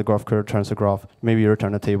 another graph query turns a graph, maybe you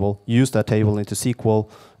return a table, use that table into SQL,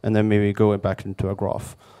 and then maybe go back into a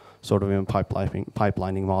graph, sort of in a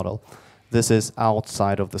pipelining model. This is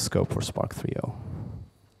outside of the scope for Spark 3.0.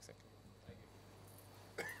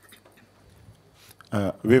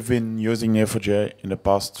 We've been using Neo4j in the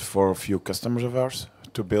past for a few customers of ours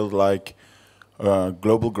to build like a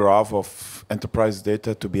global graph of enterprise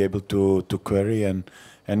data to be able to query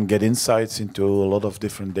and get insights into a lot of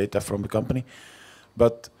different data from the company.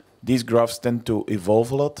 But these graphs tend to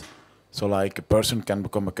evolve a lot. So like a person can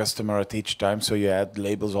become a customer at each time, so you add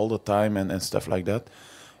labels all the time and stuff like that.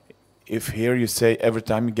 If here you say every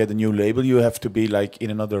time you get a new label, you have to be like in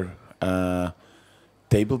another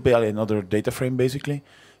table, another data frame basically,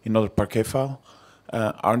 another Parquet file.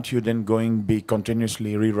 Aren't you then going to be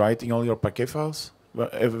continuously rewriting all your Parquet files?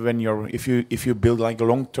 When if you build like a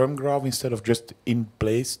long-term graph instead of just in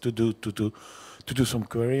place to do some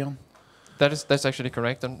query on? That's actually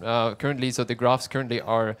correct. And currently, so the graphs currently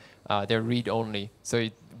are they're read-only. So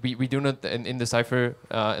we do not in the Cypher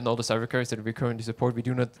and all the Cypher queries that we currently support, we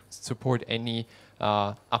do not support any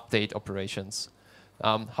update operations.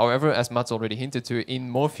 However, as Mats already hinted to, in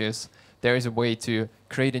Morpheus there is a way to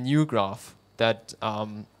create a new graph that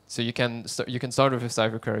so you can start with a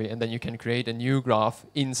Cypher query, and then you can create a new graph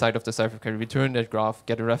inside of the Cypher query, return that graph,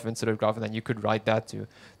 get a reference to that graph, and then you could write that to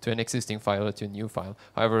an existing file or to a new file.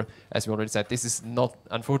 However, as we already said, this is not,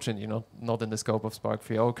 unfortunately, not in the scope of Spark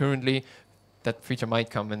 3.0 currently. That feature might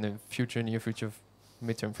come in the future, near future,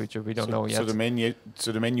 midterm future. We don't know yet.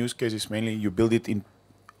 So the main use case is mainly you build it in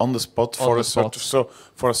on the spot for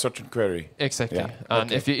a certain query. Exactly. Yeah.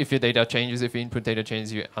 And if your data changes, if your input data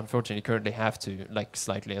changes, you unfortunately currently have to like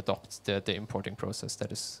slightly adopt the importing process.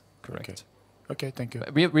 That is correct. Okay, thank you.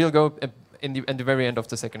 We'll go in the very end of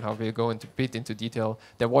the second half. We'll go into bit into detail.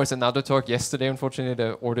 There was another talk yesterday. Unfortunately,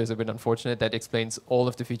 the order is a bit unfortunate. That explains all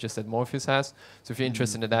of the features that Morpheus has. So if you're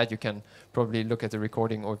interested in that, you can probably look at the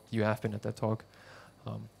recording, or you have been at that talk.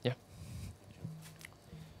 Yeah.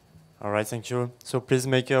 All right, thank you. So please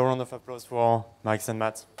make a round of applause for Max and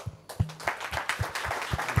Matt.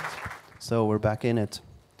 So we're back in it.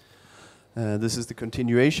 This is the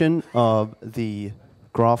continuation of the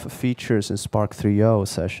graph features in Spark 3.0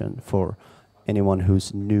 session for anyone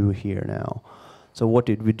who's new here now. So what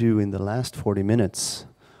did we do in the last 40 minutes?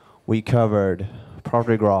 We covered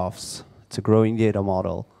property graphs. It's a growing data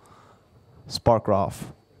model. Spark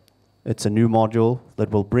Graph. It's a new module that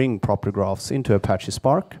will bring property graphs into Apache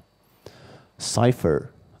Spark.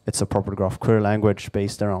 Cypher. It's a property graph query language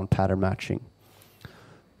based around pattern matching.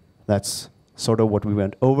 That's sort of what we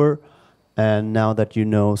went over. And now that you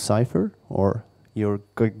know Cypher, or you're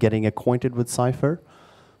getting acquainted with Cypher,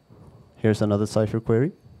 Here's another Cypher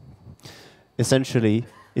query. Essentially,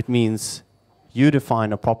 it means you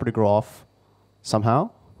define a property graph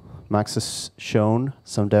somehow. Max has shown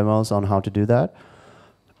some demos on how to do that.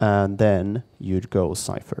 And then you'd go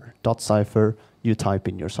Cypher. .Cypher, you type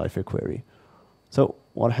in your Cypher query. So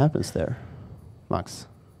what happens there, Max?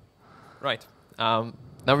 Right. Now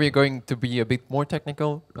we're going to be a bit more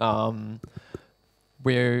technical.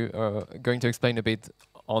 We're going to explain a bit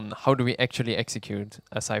on how do we actually execute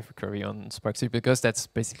a Cypher query on Spark SQL, because that's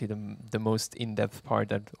basically the most in-depth part,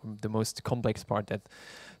 the most complex part that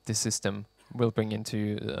this system will bring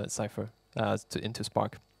into Cypher, into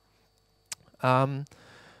Spark. And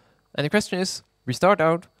the question is, we start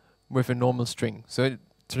out with a normal string. So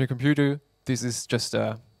to the computer, this is just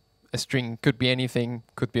a string. Could be anything,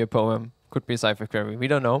 could be a poem, could be a Cypher query. We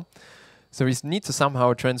don't know. So we need to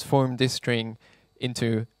somehow transform this string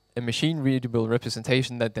into a machine-readable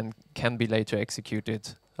representation that then can be later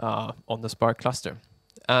executed on the Spark cluster.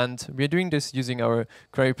 And we're doing this using our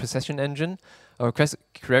query processing engine. Our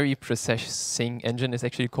query processing engine is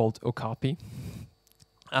actually called Okapi.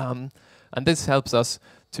 And this helps us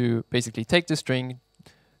to basically take the string,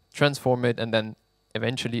 transform it, and then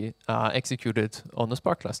eventually execute it on the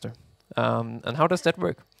Spark cluster. And how does that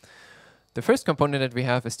work? The first component that we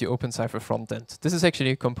have is the openCypher frontend. This is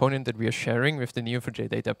actually a component that we are sharing with the Neo4j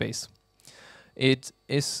database. It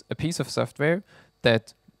is a piece of software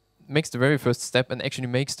that makes the very first step and actually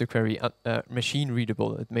makes the query machine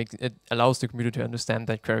readable. It allows the computer to understand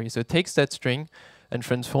that query. So it takes that string and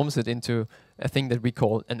transforms it into a thing that we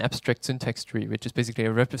call an abstract syntax tree, which is basically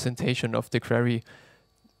a representation of the query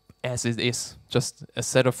as it is. Just a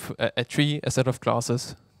set of a tree, a set of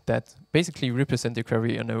classes that basically represent the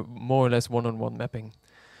query in a more or less one-on-one mapping.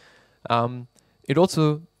 It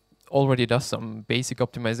also already does some basic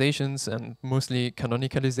optimizations and mostly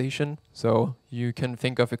canonicalization. So you can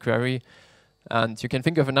think of a query and you can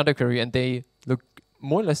think of another query and they look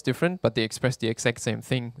more or less different, but they express the exact same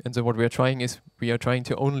thing. And so what we are trying is we are trying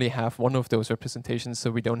to only have one of those representations so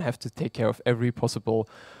we don't have to take care of every possible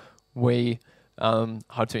way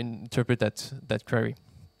how to interpret that query.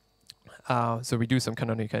 So we do some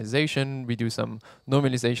canonicalization, we do some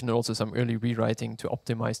normalization, and also some early rewriting to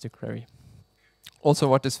optimize the query. Also,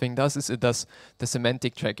 what this thing does is it does the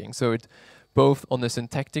semantic checking. So it both on the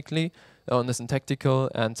syntactical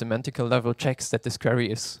and semantical level checks that this query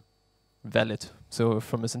is valid. So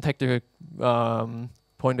from a syntactical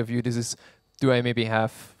point of view, this is, do I maybe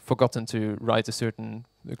have forgotten to write a certain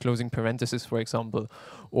closing parenthesis, for example,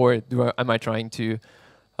 or am I trying to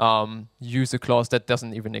use a clause that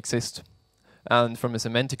doesn't even exist? And from a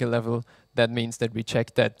semantical level, that means that we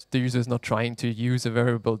check that the user is not trying to use a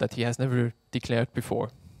variable that he has never declared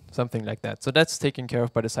before, something like that. So that's taken care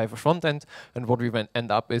of by the Cypher frontend, and what we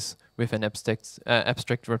end up is with an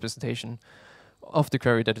abstract representation of the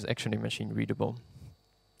query that is actually machine readable.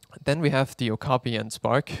 Then we have the Okapi and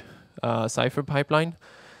Spark Cypher pipeline.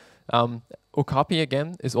 Okapi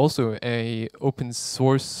again is also a open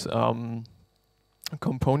source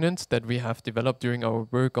component that we have developed during our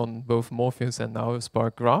work on both Morpheus and now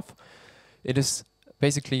Spark Graph. It is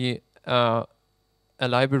basically a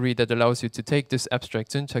library that allows you to take this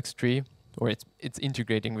abstract syntax tree, or it's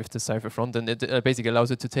integrating with the Cypher front, and it basically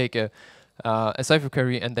allows you to take a Cypher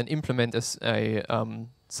query and then implement a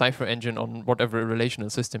Cypher engine on whatever relational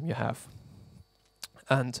system you have.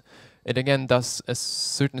 And it again does a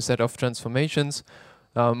certain set of transformations.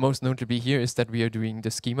 Most notably here is that we are doing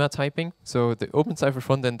the schema typing. So the openCypher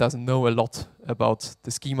frontend doesn't know a lot about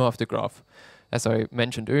the schema of the graph. As I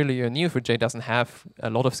mentioned earlier, Neo4j doesn't have a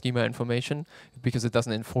lot of schema information because it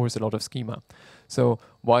doesn't enforce a lot of schema. So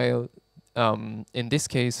while in this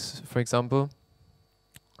case, for example,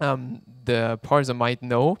 the parser might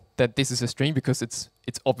know that this is a string because it's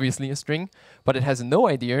obviously a string, but it has no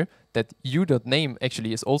idea that u.name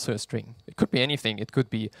actually is also a string. It could be anything. It could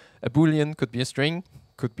be a boolean, could be a string,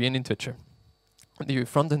 could be an integer. The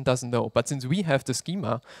frontend doesn't know. But since we have the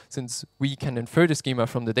schema, since we can infer the schema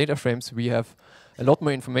from the data frames, we have a lot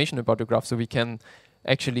more information about the graph, so we can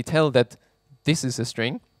actually tell that this is a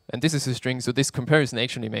string and this is a string, so this comparison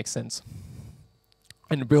actually makes sense.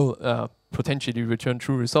 And will potentially return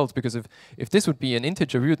true results, because if this would be an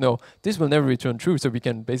integer, we would know this will never return true, so we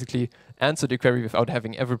can basically answer the query without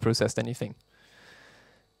having ever processed anything.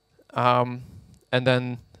 And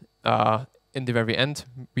then in the very end,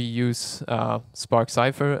 we use Spark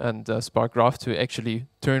Cypher and Spark Graph to actually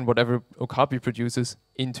turn whatever Okapi produces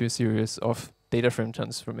into a series of data frame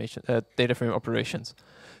transformation, data frame operations.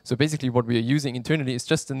 So basically what we are using internally is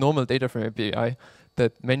just a normal data frame API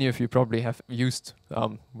that many of you probably have used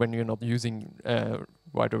when you're not using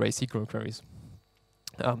wide array SQL queries.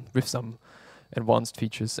 with some advanced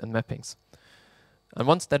features and mappings. And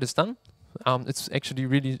once that is done, it's actually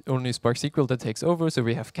really only Spark SQL that takes over. So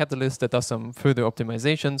we have Catalyst that does some further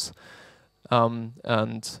optimizations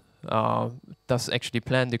and does actually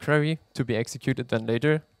plan the query to be executed then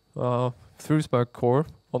later through Spark Core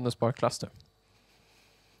on the Spark cluster.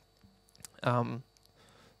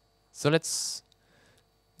 So let's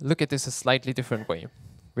look at this a slightly different way.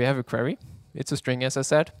 We have a query. It's a string, as I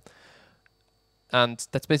said. And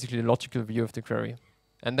that's basically the logical view of the query.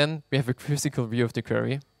 And then we have a physical view of the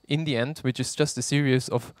query in the end, which is just a series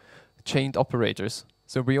of chained operators.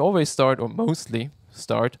 So we always start, or mostly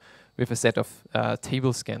start, with a set of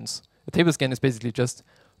table scans. A table scan is basically just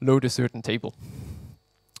load a certain table.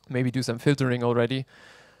 Maybe do some filtering already.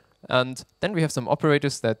 And then we have some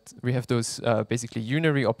operators that we have those basically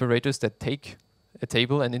unary operators that take a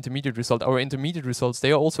table and intermediate result. Our intermediate results,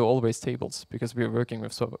 they are also always tables because we are working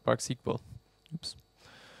with Spark SQL. Oops.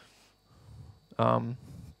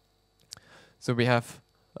 So we have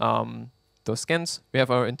those scans. We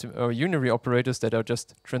have our unary operators that are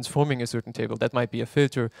just transforming a certain table. That might be a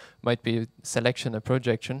filter, might be a selection, a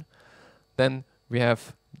projection. Then we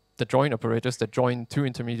have the join operators that join two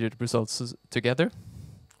intermediate results together.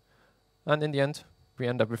 And in the end, we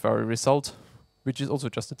end up with our result, which is also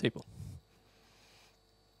just a table.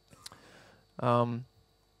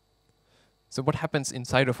 So what happens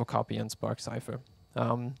inside of Okapi and Spark Cypher?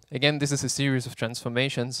 Again, this is a series of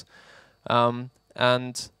transformations. And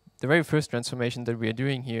the very first transformation that we are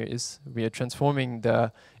doing here is we are transforming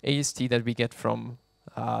the AST that we get from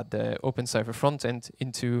the openCypher frontend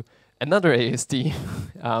into another AST,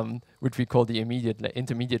 which we call the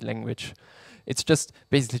intermediate language. It's just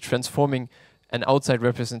basically transforming an outside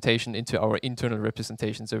representation into our internal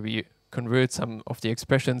representation. So we convert some of the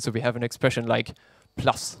expressions. So we have an expression like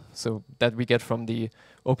plus, so that we get from the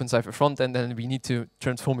openCypher frontend, and we need to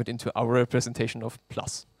transform it into our representation of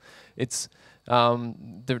plus. It's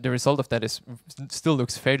the result of that is still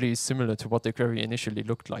looks fairly similar to what the query initially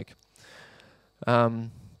looked like.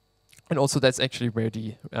 And also that's actually where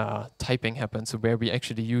the typing happens, so where we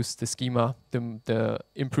actually use the schema, the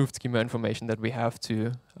improved schema information that we have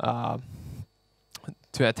to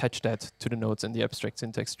attach that to the nodes in the abstract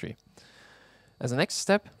syntax tree. As a next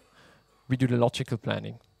step, we do the logical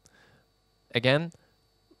planning. Again,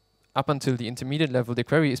 up until the intermediate level, the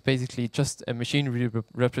query is basically just a machine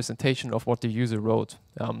representation of what the user wrote.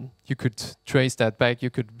 You could trace that back. You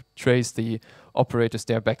could trace the operators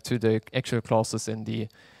there back to the actual clauses in the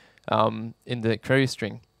query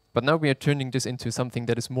string. But now we are turning this into something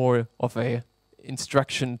that is more of a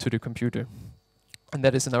instruction to the computer. And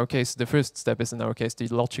that is, in our case, the first step is, in our case, the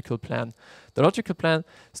logical plan. The logical plan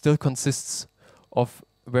still consists of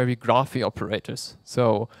very graphy operators.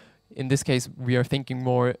 So in this case, we are thinking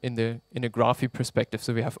more in a graphy perspective.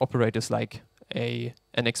 So we have operators like an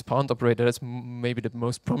expand operator. That's maybe the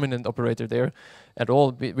most prominent operator there at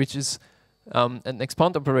all, which is an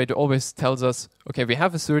expand operator always tells us, okay, we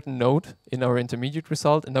have a certain node in our intermediate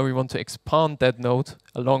result, and now we want to expand that node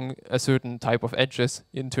along a certain type of edges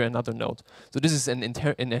into another node. So this is an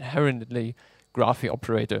inherently graphy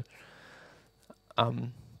operator.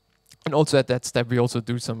 And also at that step, we also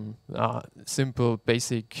do some simple,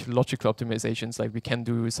 basic logical optimizations. Like we can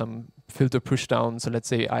do some filter pushdown. So let's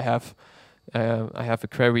say I have a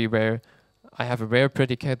query where I have a where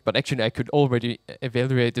predicate, but actually I could already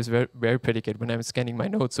evaluate this where predicate when I'm scanning my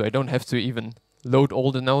nodes. So I don't have to even load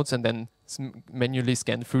all the nodes and then manually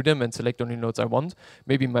scan through them and select only nodes I want.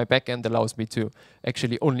 Maybe my backend allows me to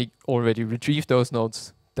actually only already retrieve those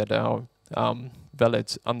nodes that are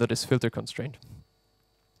valid under this filter constraint.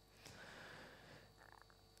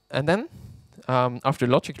 And then, after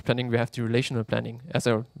logical planning, we have the relational planning. As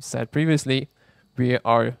I said previously, we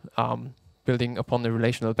are building upon the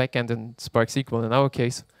relational backend in Spark SQL in our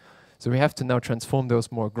case. So we have to now transform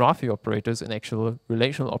those more graphy operators in actual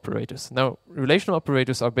relational operators. Now, relational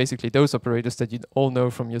operators are basically those operators that you all know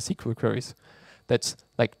from your SQL queries. That's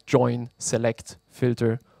like join, select,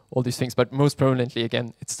 filter, all these things. But most prominently,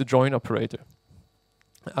 again, it's the join operator.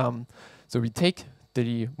 So we take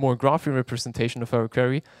the more graphy representation of our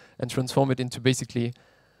query and transform it into basically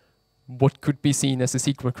what could be seen as a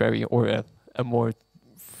SQL query or a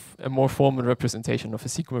more formal representation of a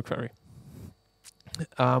SQL query.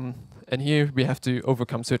 And here we have to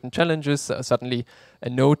overcome certain challenges. Suddenly a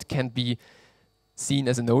node can't be seen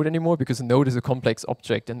as a node anymore because a node is a complex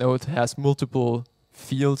object. A node has multiple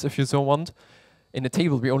fields, if you so want. In a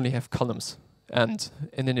table, we only have columns. And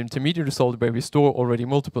in an intermediate result where we store already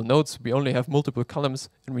multiple nodes, we only have multiple columns,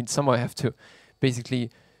 and we somehow have to basically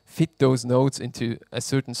fit those nodes into a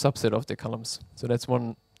certain subset of the columns. So that's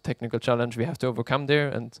one technical challenge we have to overcome there,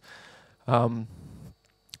 and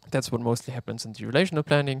that's what mostly happens in the relational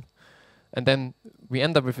planning. And then we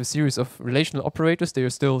end up with a series of relational operators. They are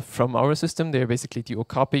still from our system. They are basically the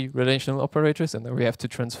Okapi relational operators, and then we have to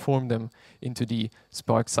transform them into the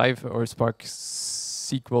Spark Cypher or Spark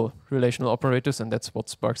SQL relational operators, and that's what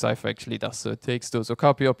Spark Cypher actually does. So it takes those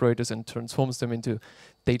Okapi operators and transforms them into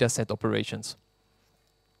data set operations.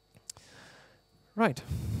 Right.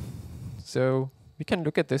 So we can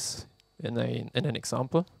look at this in an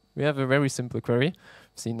example. We have a very simple query.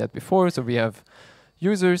 We've seen that before. So we have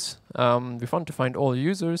users. We want to find all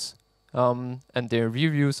users and their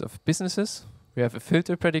reviews of businesses. We have a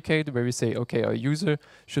filter predicate where we say, okay, our user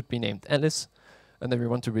should be named Alice. And then we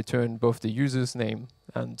want to return both the user's name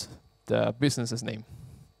and the business's name.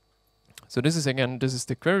 So this is, again, this is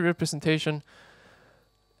the query representation.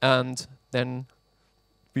 And then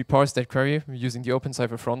we parse that query using the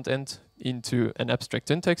openCypher front end into an abstract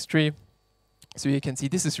syntax tree. So you can see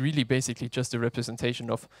this is really basically just a representation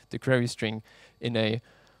of the query string in a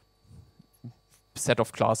set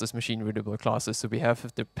of classes, machine readable classes. So we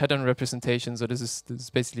have the pattern representation. So this is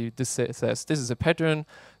basically, this says this is a pattern.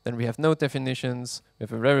 Then we have node definitions. We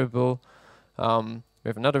have a variable. We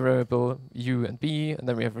have another variable, u and b. And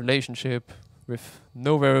then we have relationship with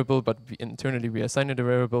no variable, but internally we assign it a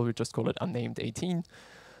variable. We just call it unnamed 18.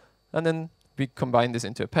 And then we combine this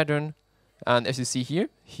into a pattern. And as you see here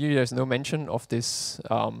there's no mention of this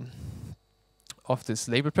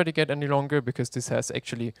label predicate any longer, because this has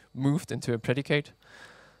actually moved into a predicate.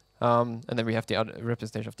 And then we have the other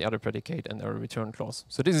representation of the other predicate and our return clause.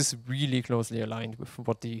 So this is really closely aligned with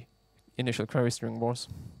what the initial query string was.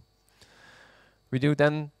 We do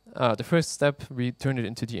then the first step, we turn it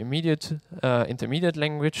into the intermediate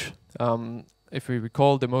language. If we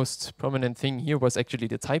recall, the most prominent thing here was actually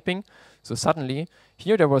the typing. So suddenly,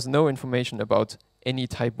 here there was no information about any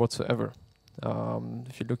type whatsoever.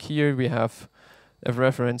 If you look here, we have a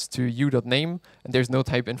reference to u.name, and there's no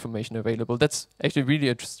type information available. That's actually really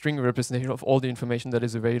a string representation of all the information that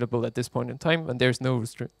is available at this point in time, and there's no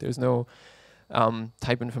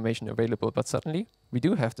type information available. But suddenly, we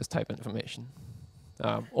do have this type information.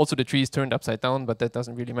 Also, the tree is turned upside down, but that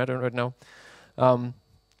doesn't really matter right now.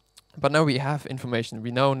 But now we have information.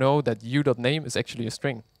 We now know that u.name is actually a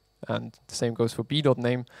string. And the same goes for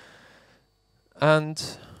b.name.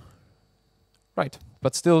 And right,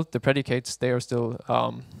 but still the predicates, they are still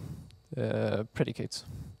predicates.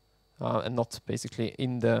 And not basically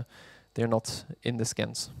they're not in the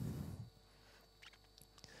scans.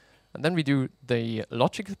 And then we do the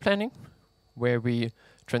logical planning, where we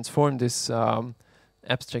transform this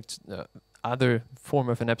abstract other form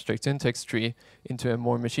of an abstract syntax tree into a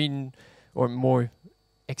more machine or more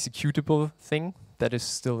executable thing that is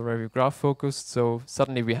still very graph focused. So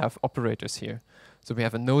suddenly we have operators here. So we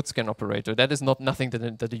have a node scan operator. That is not nothing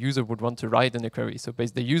that the user would want to write in a query. So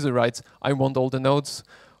basically the user writes, I want all the nodes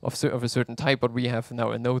of a certain type, but we have now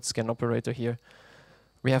a node scan operator here.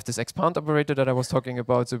 We have this expand operator that I was talking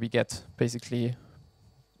about. So we get basically,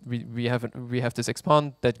 we have this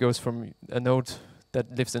expand that goes from a node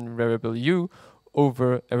that lives in variable u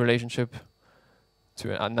over a relationship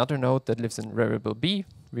to another node that lives in variable b.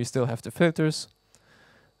 We still have the filters.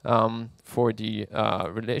 For the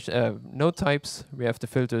node types, we have the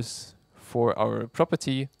filters for our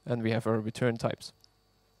property, and we have our return types.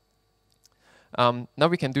 Now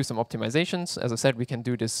we can do some optimizations. As I said, we can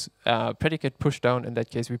do this predicate push down. In that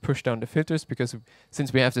case, we push down the filters, because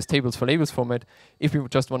since we have this tables for labels format, if we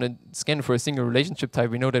just want to scan for a single relationship type,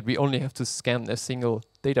 we know that we only have to scan a single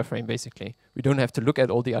data frame, basically. We don't have to look at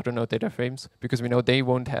all the other node data frames, because we know they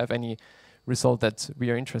won't have any result that we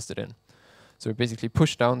are interested in. So we basically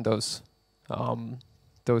push down those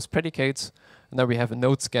predicates, and now we have a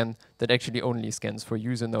node scan that actually only scans for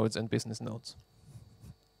user nodes and business nodes.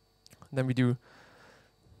 Then we do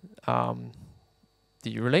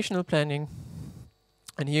the relational planning.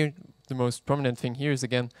 And here, the most prominent thing here is,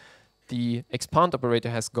 again, the expand operator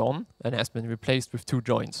has gone and has been replaced with two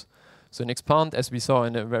joins. So an expand, as we saw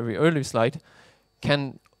in a very early slide,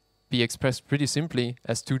 can be expressed pretty simply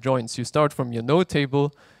as two joins. You start from your node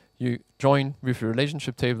table, you join with your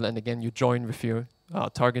relationship table, and again, you join with your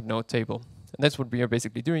target node table. And that's what we are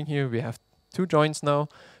basically doing here. We have two joins now.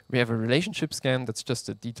 We have a relationship scan. That's just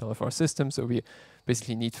a detail of our system. So we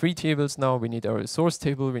basically need three tables now. We need our source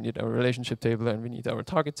table, we need our relationship table, and we need our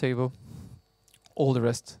target table. All the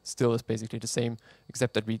rest still is basically the same,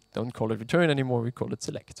 except that we don't call it return anymore. We call it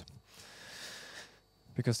select,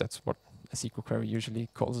 because that's what a SQL query usually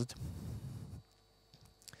calls it.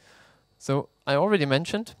 So I already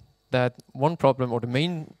mentioned that one problem, or the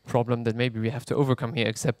main problem that maybe we have to overcome here,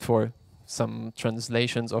 except for some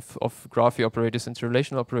translations of graphy operators into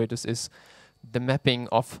relational operators is the mapping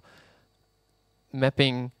of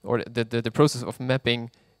or the process of mapping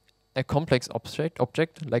a complex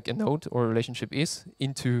object like a node or a relationship is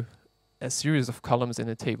into a series of columns in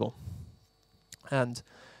a table. And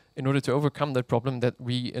in order to overcome that problem, that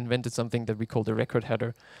we invented something that we call the record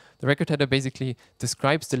header. The record header basically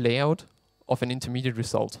describes the layout of an intermediate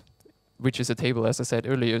result, which is a table, as I said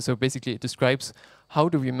earlier. So basically it describes how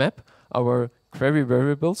do we map our query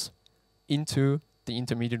variables into the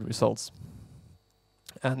intermediate results.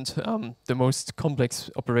 And the most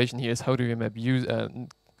complex operation here is how do we map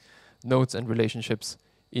nodes and relationships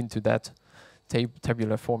into that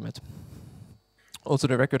tabular format. Also,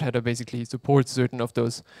 the record header basically supports certain of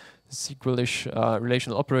those SQL-ish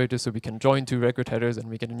relational operators, so we can join two record headers and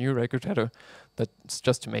we get a new record header. That's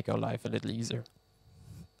just to make our life a little easier.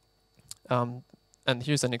 And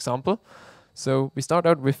here's an example. So we start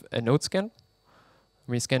out with a node scan.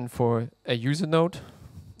 We scan for a user node,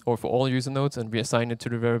 or for all user nodes, and we assign it to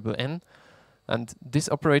the variable n. And this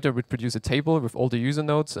operator would produce a table with all the user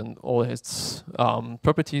nodes and all its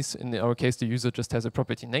properties. In our case, the user just has a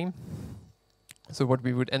property name. So what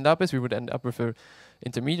we would end up is we would end up with an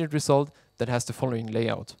intermediate result that has the following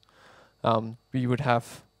layout. We would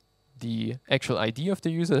have the actual ID of the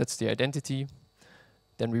user, that's the identity.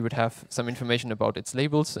 Then we would have some information about its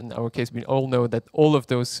labels. In our case, we all know that all of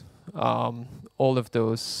those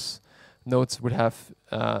nodes would have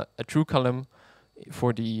a true column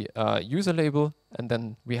for the user label, and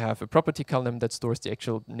then we have a property column that stores the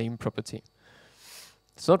actual name property.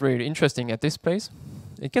 It's not really interesting at this place.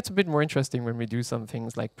 It gets a bit more interesting when we do some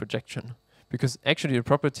things like projection, because actually the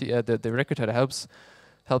property, the record header helps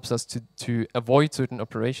us to avoid certain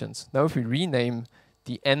operations. Now, if we rename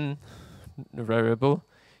the n variable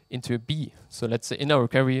into a b, so let's say in our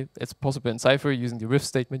query, it's possible in Cypher using the with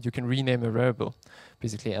statement, you can rename a variable,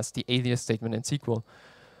 basically as the alias statement in SQL.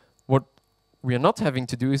 What we are not having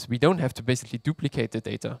to do is we don't have to basically duplicate the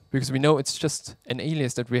data, because we know it's just an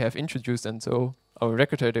alias that we have introduced, and so our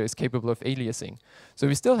record header is capable of aliasing. So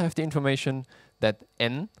we still have the information that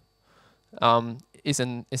n is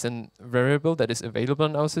an variable that is available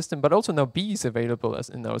in our system, but also now b is available as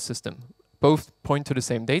in our system. Both point to the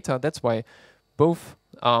same data. That's why both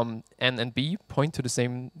n and b point to the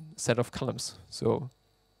same set of columns. So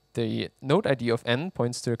the node ID of n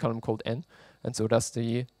points to a column called n, and so does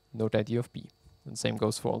the node ID of b. And same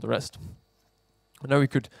goes for all the rest. Now we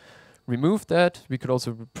could remove that. We could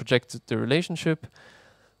also project the relationship.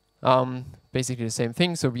 Basically the same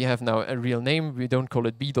thing. So we have now a real name. We don't call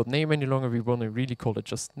it b.name any longer. We want to really call it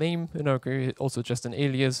just name in our query, also just an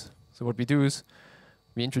alias. So what we do is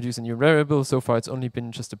we introduce a new variable. So far it's only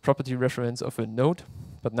been just a property reference of a node,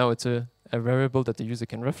 but now it's a variable that the user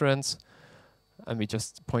can reference, and we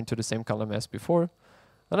just point to the same column as before.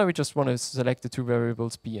 And now we just want to select the two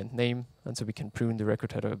variables b and name, and so we can prune the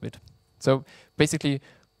record header a bit. So basically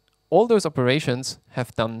all those operations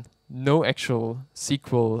have done no actual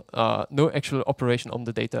SQL, no actual operation on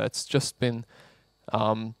the data. It's just been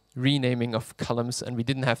renaming of columns, and we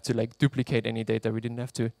didn't have to like duplicate any data. We didn't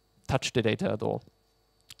have to touch the data at all.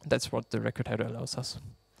 That's what the record header allows us.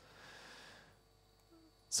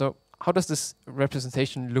 So how does this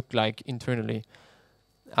representation look like internally?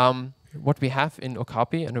 What we have in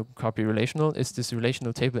Okapi and Okapi Relational is this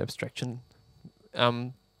relational table abstraction.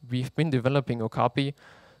 We've been developing Okapi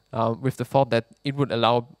with the thought that it would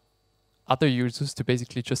allow other users to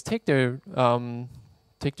basically just take their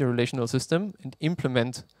relational system and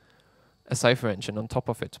implement a Cypher engine on top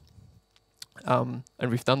of it. And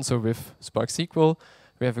we've done so with Spark SQL.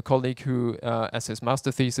 We have a colleague who, as his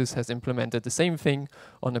master thesis, has implemented the same thing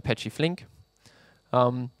on Apache Flink.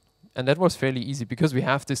 And that was fairly easy because we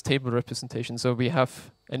have this table representation. So we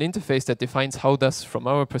have an interface that defines how does, from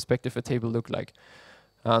our perspective, a table look like.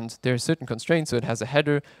 And there are certain constraints. So it has a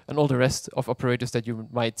header and all the rest of operators that you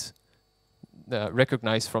might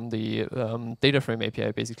recognize from the data frame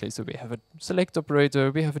API, basically. So we have a select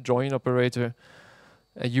operator, we have a join operator,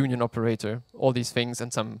 a union operator, all these things,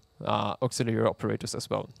 and some auxiliary operators as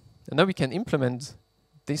well. And now we can implement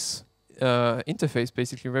this interface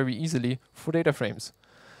basically very easily for data frames.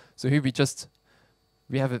 So here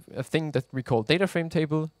we have a thing that we call data frame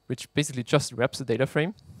table, which basically just wraps a data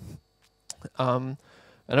frame. And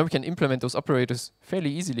now we can implement those operators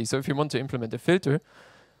fairly easily. So if you want to implement a filter,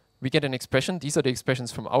 we get an expression. These are the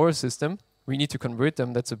expressions from our system. We need to convert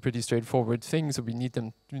them. That's a pretty straightforward thing. So we need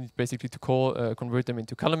basically to convert them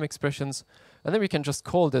into column expressions. And then we can just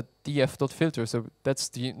call the df.filter. So that's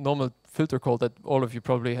the normal filter call that all of you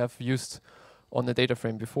probably have used on the data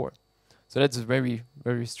frame before. So that's a very,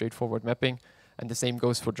 very straightforward mapping. And the same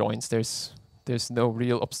goes for joins. There's no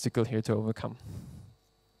real obstacle here to overcome.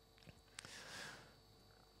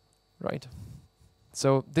 Right.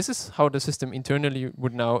 So this is how the system internally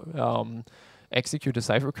would now execute a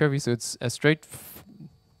Cypher query. So it's a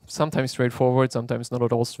sometimes straightforward, sometimes not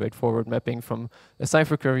at all straightforward mapping from a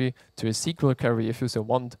Cypher query to a SQL query if you so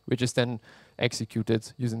want, which is then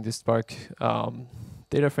executed using this Spark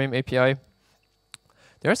data frame API.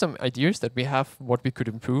 There are some ideas that we have what we could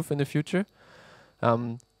improve in the future.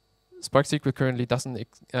 Spark SQL currently doesn't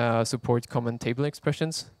support common table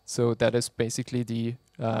expressions, so that is basically the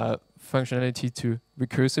functionality to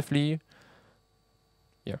recursively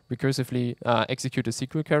execute a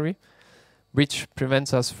SQL query, which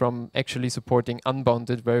prevents us from actually supporting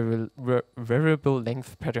unbounded variable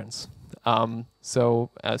length patterns.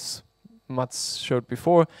 So as Mats showed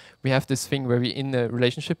before, we have this thing where we in a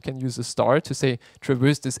relationship can use a star to say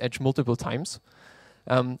traverse this edge multiple times.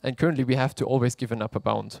 And currently we have to always give an upper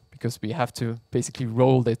bound because we have to basically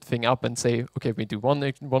roll that thing up and say, okay, we do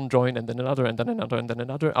one join and then another and then another and then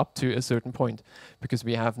another up to a certain point, because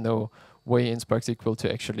we have no way in Spark SQL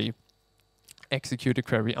to actually execute a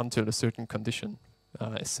query until a certain condition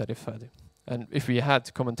is satisfied. And if we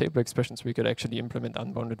had common table expressions, we could actually implement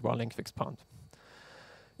unbounded var length expand.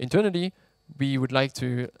 Internally, we would like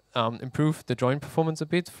to improve the join performance a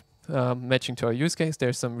bit, matching to our use case.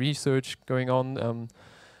 There's some research going on,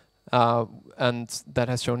 and that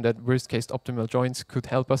has shown that worst case optimal joins could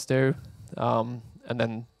help us there. And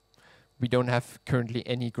then we don't have currently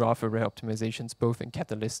any graph array optimizations, both in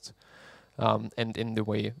Catalyst and in the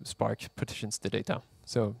way Spark partitions the data.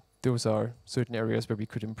 So those are certain areas where we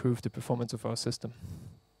could improve the performance of our system.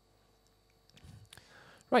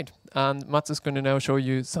 Right, and Mats is going to now show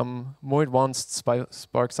you some more advanced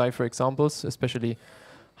Spark Cypher examples, especially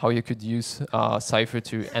how you could use Cypher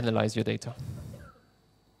to analyze your data.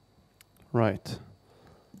 Right.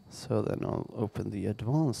 So then I'll open the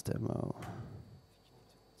advanced demo.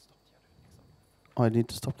 Oh, I need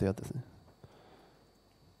to stop the other thing.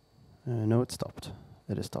 No, it stopped.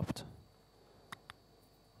 It is stopped.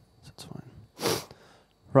 That's fine.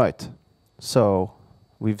 Right. So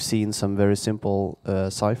we've seen some very simple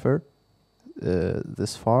Cypher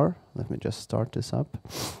this far. Let me just start this up.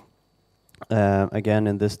 Again,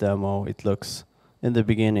 in this demo, it looks, in the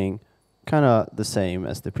beginning, kind of the same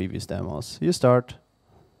as the previous demos. You start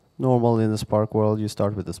normal in the Spark world. You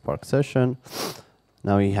start with the Spark session.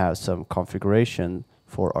 Now we have some configuration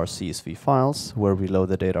for our CSV files where we load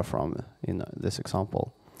the data from in this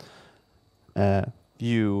example.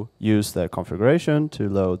 You use the configuration to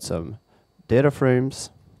load some data frames,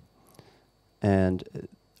 and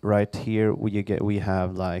right here we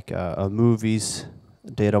have like a movies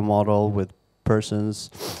data model with persons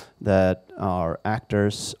that are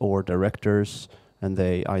actors or directors, and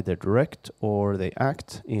they either direct or they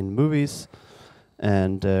act in movies,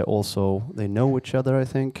 and also they know each other, I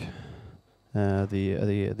think,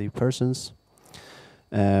 the persons.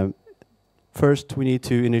 First, we need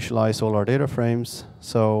to initialize all our data frames.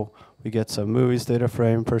 So we get some movies data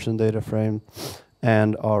frame, person data frame,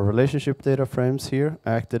 and our relationship data frames here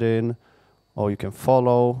acted in. Or you can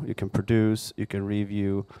follow, you can produce, you can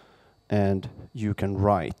review, and you can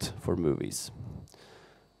write for movies.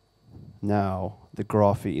 Now the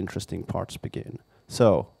graphy interesting parts begin.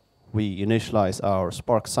 So we initialize our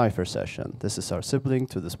Spark Cypher session. This is our sibling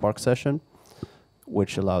to the Spark session,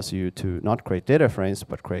 which allows you to not create data frames,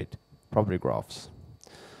 but create property graphs.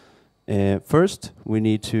 First, we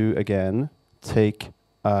need to, again, take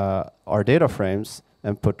our data frames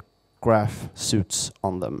and put graph suits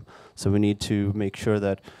on them. So we need to make sure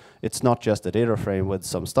that it's not just a data frame with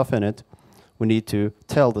some stuff in it. We need to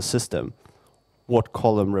tell the system what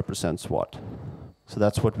column represents what. So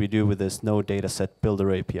that's what we do with this Node Dataset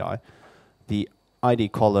Builder API. The ID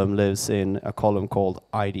column lives in a column called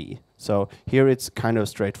ID. So here it's kind of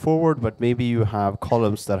straightforward, but maybe you have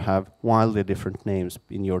columns that have wildly different names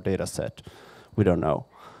in your data set. We don't know.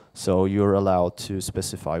 So you're allowed to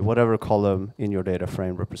specify whatever column in your data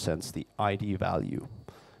frame represents the ID value.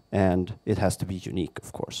 And it has to be unique,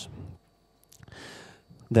 of course.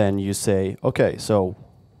 Then you say, okay, so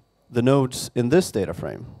the nodes in this data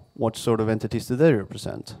frame, what sort of entities do they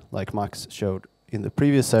represent? Like Max showed in the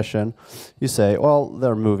previous session, you say, well,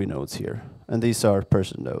 there are movie nodes here, and these are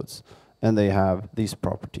person nodes, and they have these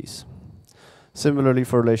properties. Similarly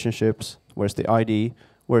for relationships, where's the ID,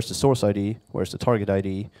 where's the source ID, where's the target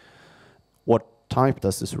ID, what type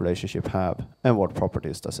does this relationship have, and what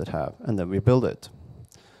properties does it have, and then we build it.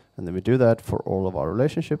 And then we do that for all of our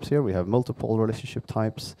relationships here. We have multiple relationship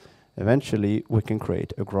types. Eventually, we can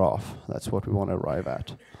create a graph. That's what we want to arrive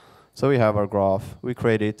at. So we have our graph. We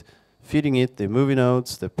create it feeding it the movie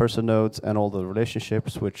nodes, the person nodes, and all the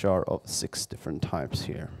relationships, which are of 6 different types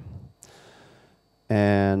here.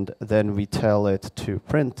 And then we tell it to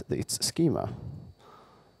print its schema.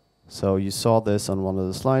 So you saw this on one of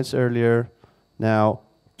the slides earlier. Now,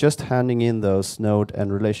 just handing in those node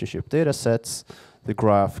and relationship data sets, the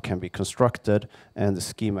graph can be constructed and the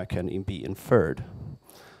schema can be inferred.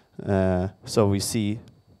 So we see,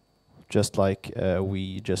 just like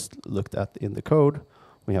we just looked at in the code,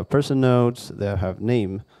 we have person nodes, they have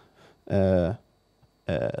name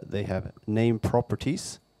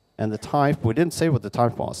properties, and the type, we didn't say what the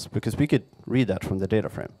type was, because we could read that from the data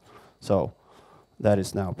frame. So that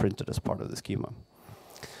is now printed as part of the schema.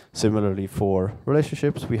 Similarly, for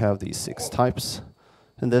relationships, we have these 6 types.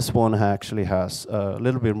 And this one actually has a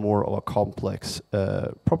little bit more of a complex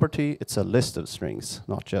property. It's a list of strings,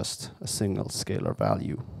 not just a single scalar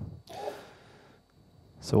value.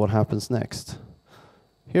 So what happens next?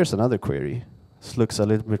 Here's another query. This looks a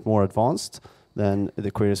little bit more advanced than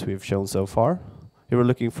the queries we've shown so far. Here we're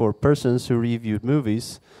looking for persons who reviewed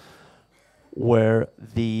movies where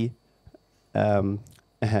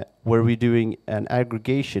we're doing an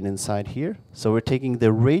aggregation inside here. So we're taking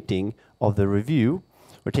the rating of the review,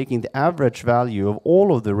 we're taking the average value of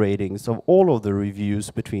all of the ratings of all of the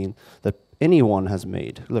reviews between that anyone has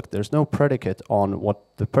made. Look, there's no predicate on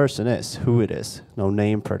what the person is, who it is, no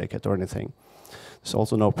name predicate or anything. There's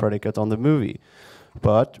also no predicate on the movie.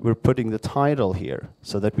 But we're putting the title here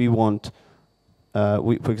so that we want,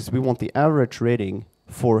 because we want the average rating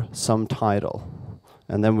for some title.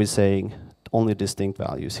 And then we're saying only distinct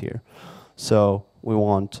values here. So we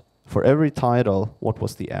want, for every title, what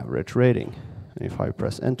was the average rating? And if I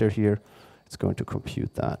press enter here, it's going to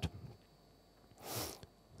compute that.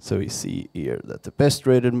 So we see here that the best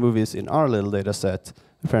rated movies in our little data set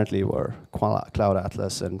apparently were Cloud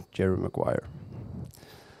Atlas and Jerry Maguire.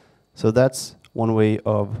 So that's one way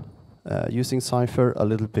of using Cypher, a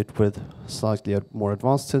little bit with slightly more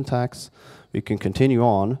advanced syntax. We can continue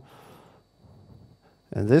on.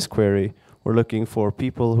 In this query, we're looking for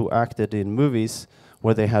people who acted in movies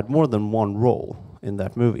where they had more than one role in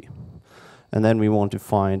that movie. And then we want to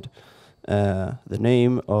find the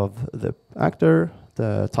name of the actor,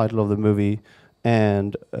 the title of the movie,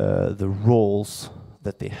 and the roles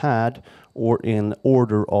that they had, or in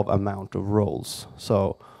order of amount of roles.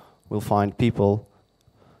 So we'll find people,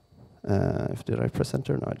 did I press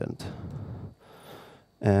enter? No, I didn't.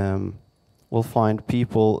 We'll find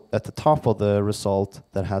people at the top of the result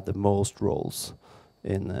that had the most roles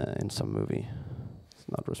in some movie. It's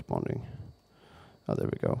not responding. Oh, there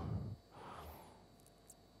we go.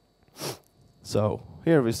 So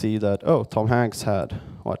here we see that, oh, Tom Hanks had,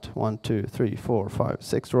 what, 1, 2, 3, 4, 5,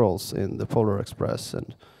 6 roles in the Polar Express,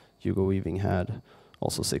 and Hugo Weaving had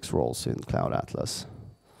also 6 roles in Cloud Atlas.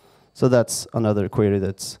 So that's another query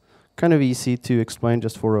that's kind of easy to explain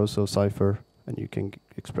just for OSO Cypher, and you can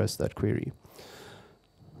express that query.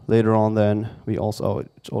 Later on then, we also, oh,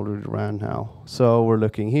 it's already ran now. So we're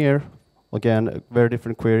looking here, again, a very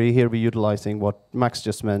different query. Here we're utilizing what Max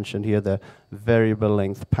just mentioned here, the variable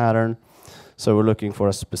length pattern. So we're looking for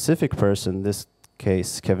a specific person, in this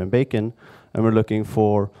case Kevin Bacon, and we're looking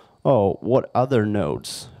for, oh, what other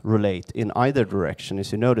nodes relate in either direction.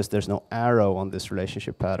 As you notice, there's no arrow on this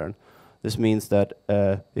relationship pattern. This means that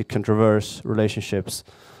it can traverse relationships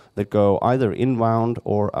that go either inbound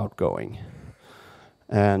or outgoing.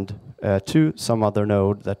 And to some other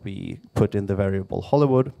node that we put in the variable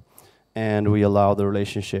Hollywood, and we allow the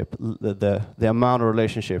relationship, the amount of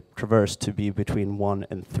relationship traversed to be between 1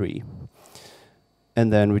 and 3.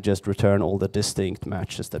 And then we just return all the distinct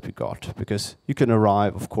matches that we got, because you can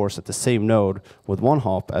arrive, of course, at the same node with 1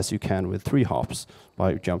 hop as you can with 3 hops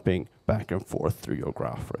by jumping back and forth through your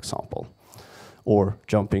graph, for example, or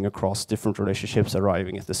jumping across different relationships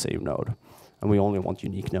arriving at the same node. And we only want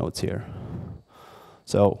unique nodes here.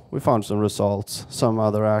 So we found some results, some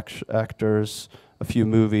other actors, a few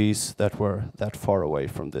movies that were that far away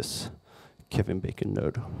from this Kevin Bacon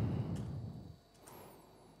node.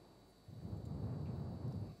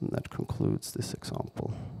 And that concludes this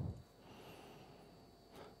example.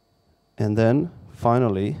 And then,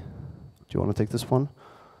 finally, do you want to take this one?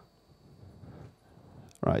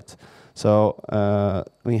 Right. So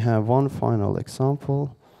we have one final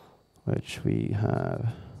example, which we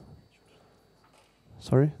have.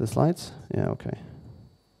 Sorry, the slides? Yeah, okay.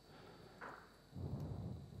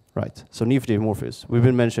 Right, so Nifty Morpheus. We've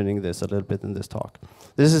been mentioning this a little bit in this talk.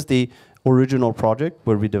 This is the original project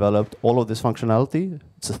where we developed all of this functionality.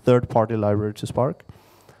 It's a third-party library to Spark.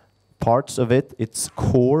 Parts of it, its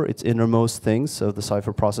core, its innermost things, so the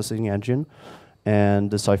Cypher processing engine,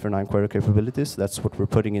 and the Cypher 9 query capabilities. That's what we're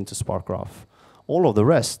putting into Spark Graph. All of the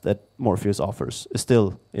rest that Morpheus offers is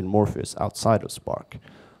still in Morpheus outside of Spark.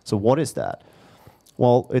 So what is that?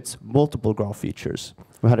 Well, it's multiple graph features.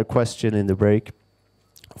 We had a question in the break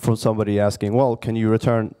from somebody asking, well, can you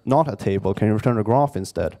return not a table? Can you return a graph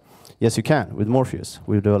instead? Yes, you can with Morpheus.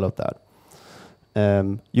 We've developed that.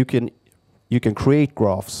 You can create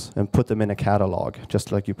graphs and put them in a catalog,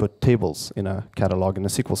 just like you put tables in a catalog in a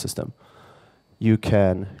SQL system. You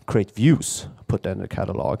can create views, put that in a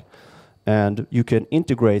catalog. And you can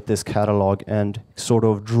integrate this catalog and sort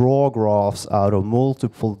of draw graphs out of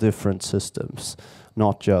multiple different systems,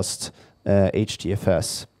 not just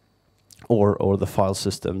HDFS or the file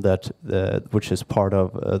system that which is part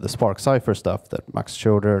of the Spark Cypher stuff that Max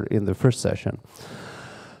showed in the first session.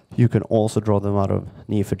 You can also draw them out of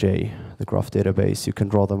Neo4j, the graph database. You can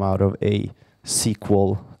draw them out of a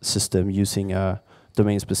SQL system using a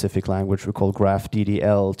domain-specific language we call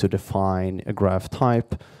GraphDDL to define a graph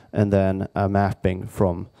type, and then a mapping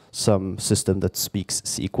from some system that speaks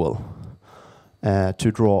SQL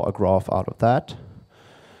to draw a graph out of that,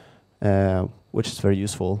 which is very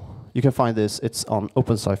useful. You can find this, it's on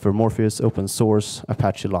openCypher, Morpheus, open source,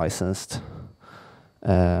 Apache licensed.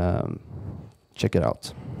 Check it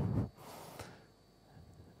out.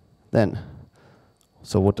 Then,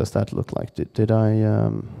 so what does that look like? Did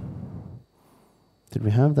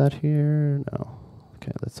we have that here? No.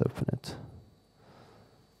 Okay, let's open it.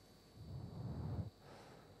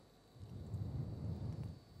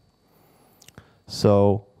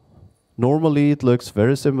 So normally it looks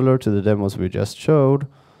very similar to the demos we just showed.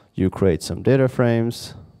 You create some data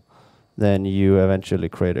frames, then you eventually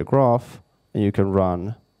create a graph, and you can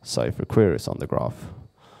run Cypher queries on the graph.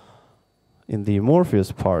 In the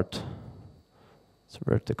Morpheus part, so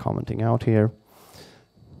we're at the commenting out here.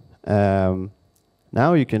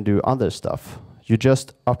 Now you can do other stuff. You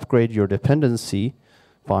just upgrade your dependency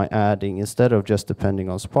by adding, instead of just depending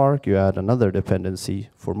on Spark, you add another dependency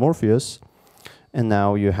for Morpheus. And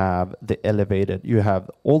now you have the elevated, you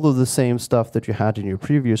have all of the same stuff that you had in your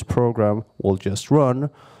previous program will just run,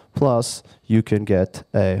 plus you can get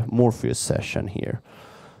a Morpheus session here.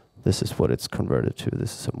 This is what it's converted to.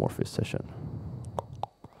 This is a Morpheus session.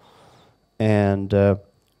 And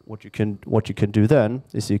what you can do then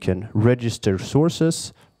is you can register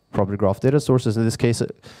sources, property graph data sources. In this case,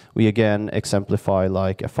 we again exemplify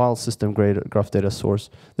like a file system graph data source.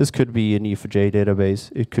 This could be a Neo4j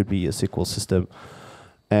database. It could be a SQL system.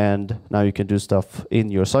 And now you can do stuff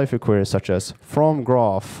in your Cypher query, such as from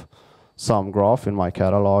graph, some graph in my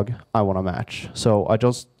catalog, I want to match. So I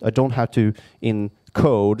don't have to, in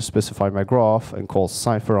code, specify my graph and call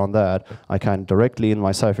Cypher on that. I can directly in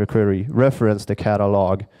my Cypher query reference the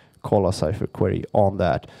catalog, call a Cypher query on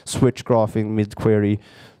that. Switch graphing mid-query,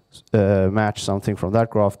 match something from that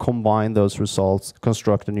graph, combine those results,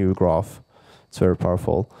 construct a new graph. It's very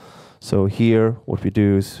powerful. So here, what we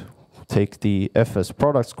do is take the FS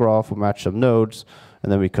products graph, we match some nodes,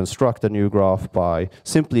 and then we construct a new graph by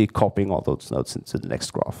simply copying all those nodes into the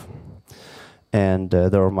next graph. And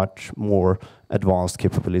there are much more advanced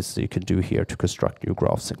capabilities that you can do here to construct new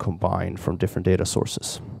graphs and combine from different data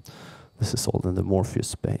sources. This is all in the Morpheus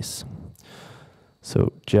space.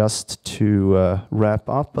 So just to wrap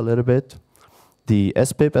up a little bit, the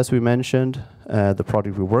SPIP, as we mentioned, the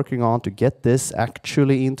project we're working on to get this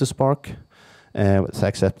actually into Spark, was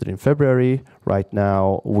accepted in February. Right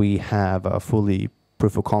now, we have a fully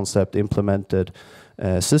proof of concept implemented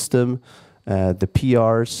system. The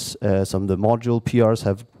PRs, some of the module PRs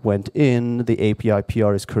have went in. The API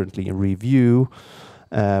PR is currently in review.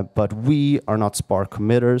 But we are not Spark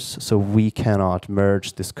committers, so we cannot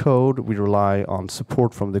merge this code. We rely on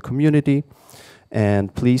support from the community.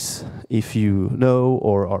 And please, if you know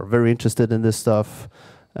or are very interested in this stuff,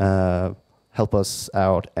 help us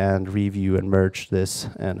out and review and merge this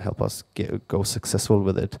and help us go successful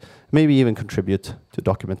with it. Maybe even contribute to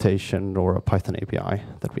documentation or a Python API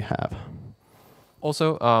that we have.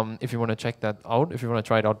 Also, if you want to check that out, if you want to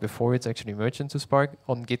try it out before it's actually merged into Spark,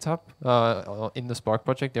 on GitHub, in the Spark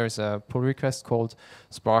project, there's a pull request called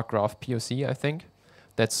Spark Graph POC, I think.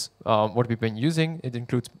 That's what we've been using. It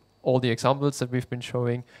includes all the examples that we've been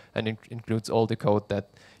showing, and it includes all the code that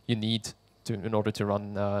you need in order to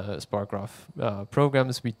run Spark Graph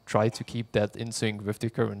programs. We try to keep that in sync with the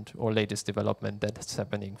current or latest development that's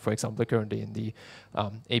happening, for example, currently in the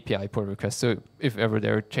API pull request. So if ever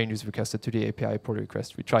there are changes requested to the API pull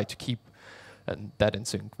request, we try to keep that in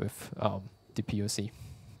sync with the POC.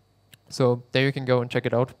 So there you can go and check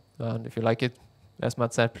it out. And if you like it, as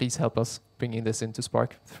Matt said, please help us bringing this into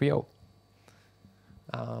Spark 3.0.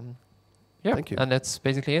 Yeah, Thank you. and that's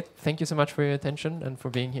basically it. Thank you so much for your attention and for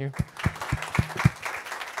being here.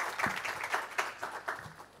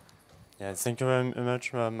 Yeah, thank you very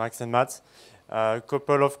much, Max and Mats. A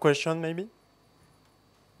couple of questions, maybe?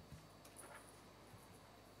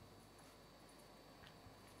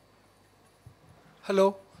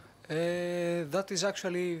 Hello. That is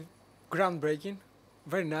actually groundbreaking.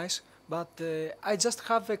 Very nice. But I just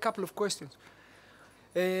have a couple of questions.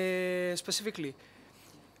 Specifically,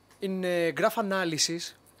 in graph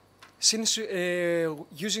analysis, since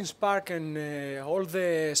using Spark and all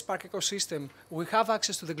the Spark ecosystem, we have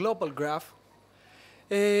access to the global graph.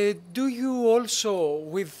 Do you also,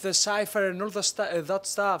 with the Cypher and all that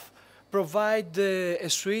stuff, provide a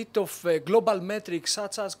suite of global metrics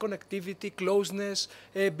such as connectivity, closeness,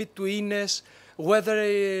 betweenness, whether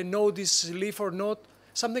a node is leaf or not,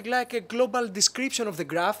 something like a global description of the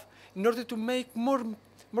graph in order to make more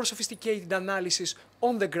sophisticated analysis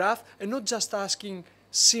on the graph and not just asking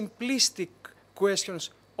simplistic questions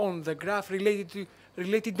on the graph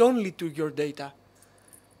related only to your data?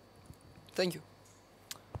 Thank you.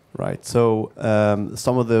 Right. So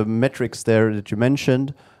some of the metrics there that you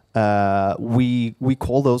mentioned, we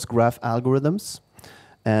call those graph algorithms,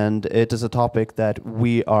 and it is a topic that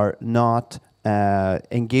we are not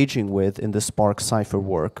engaging with in the Spark Cypher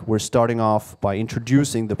work. We're starting off by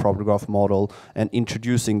introducing the property graph model and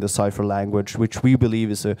introducing the Cypher language, which we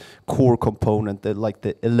believe is a core component, that like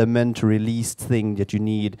the elementary least thing that you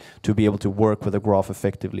need to be able to work with a graph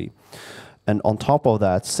effectively. And on top of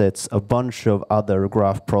that sits a bunch of other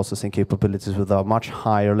graph processing capabilities with a much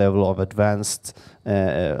higher level of advanced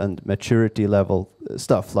and maturity level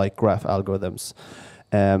stuff like graph algorithms.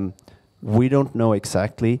 We don't know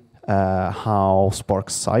exactly how Spark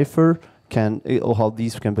Cypher or how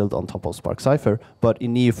these can build on top of Spark Cypher, but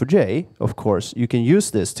in Neo4j, of course, you can use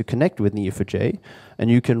this to connect with Neo4j, and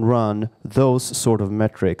you can run those sort of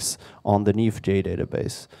metrics on the Neo4j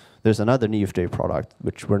database. There's another Neo4j product,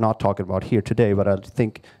 which we're not talking about here today, but I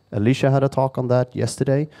think Alicia had a talk on that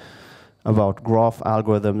yesterday about graph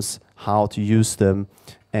algorithms, how to use them,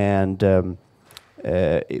 and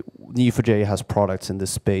Neo4j has products in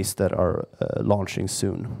this space that are launching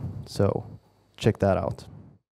soon. So check that out.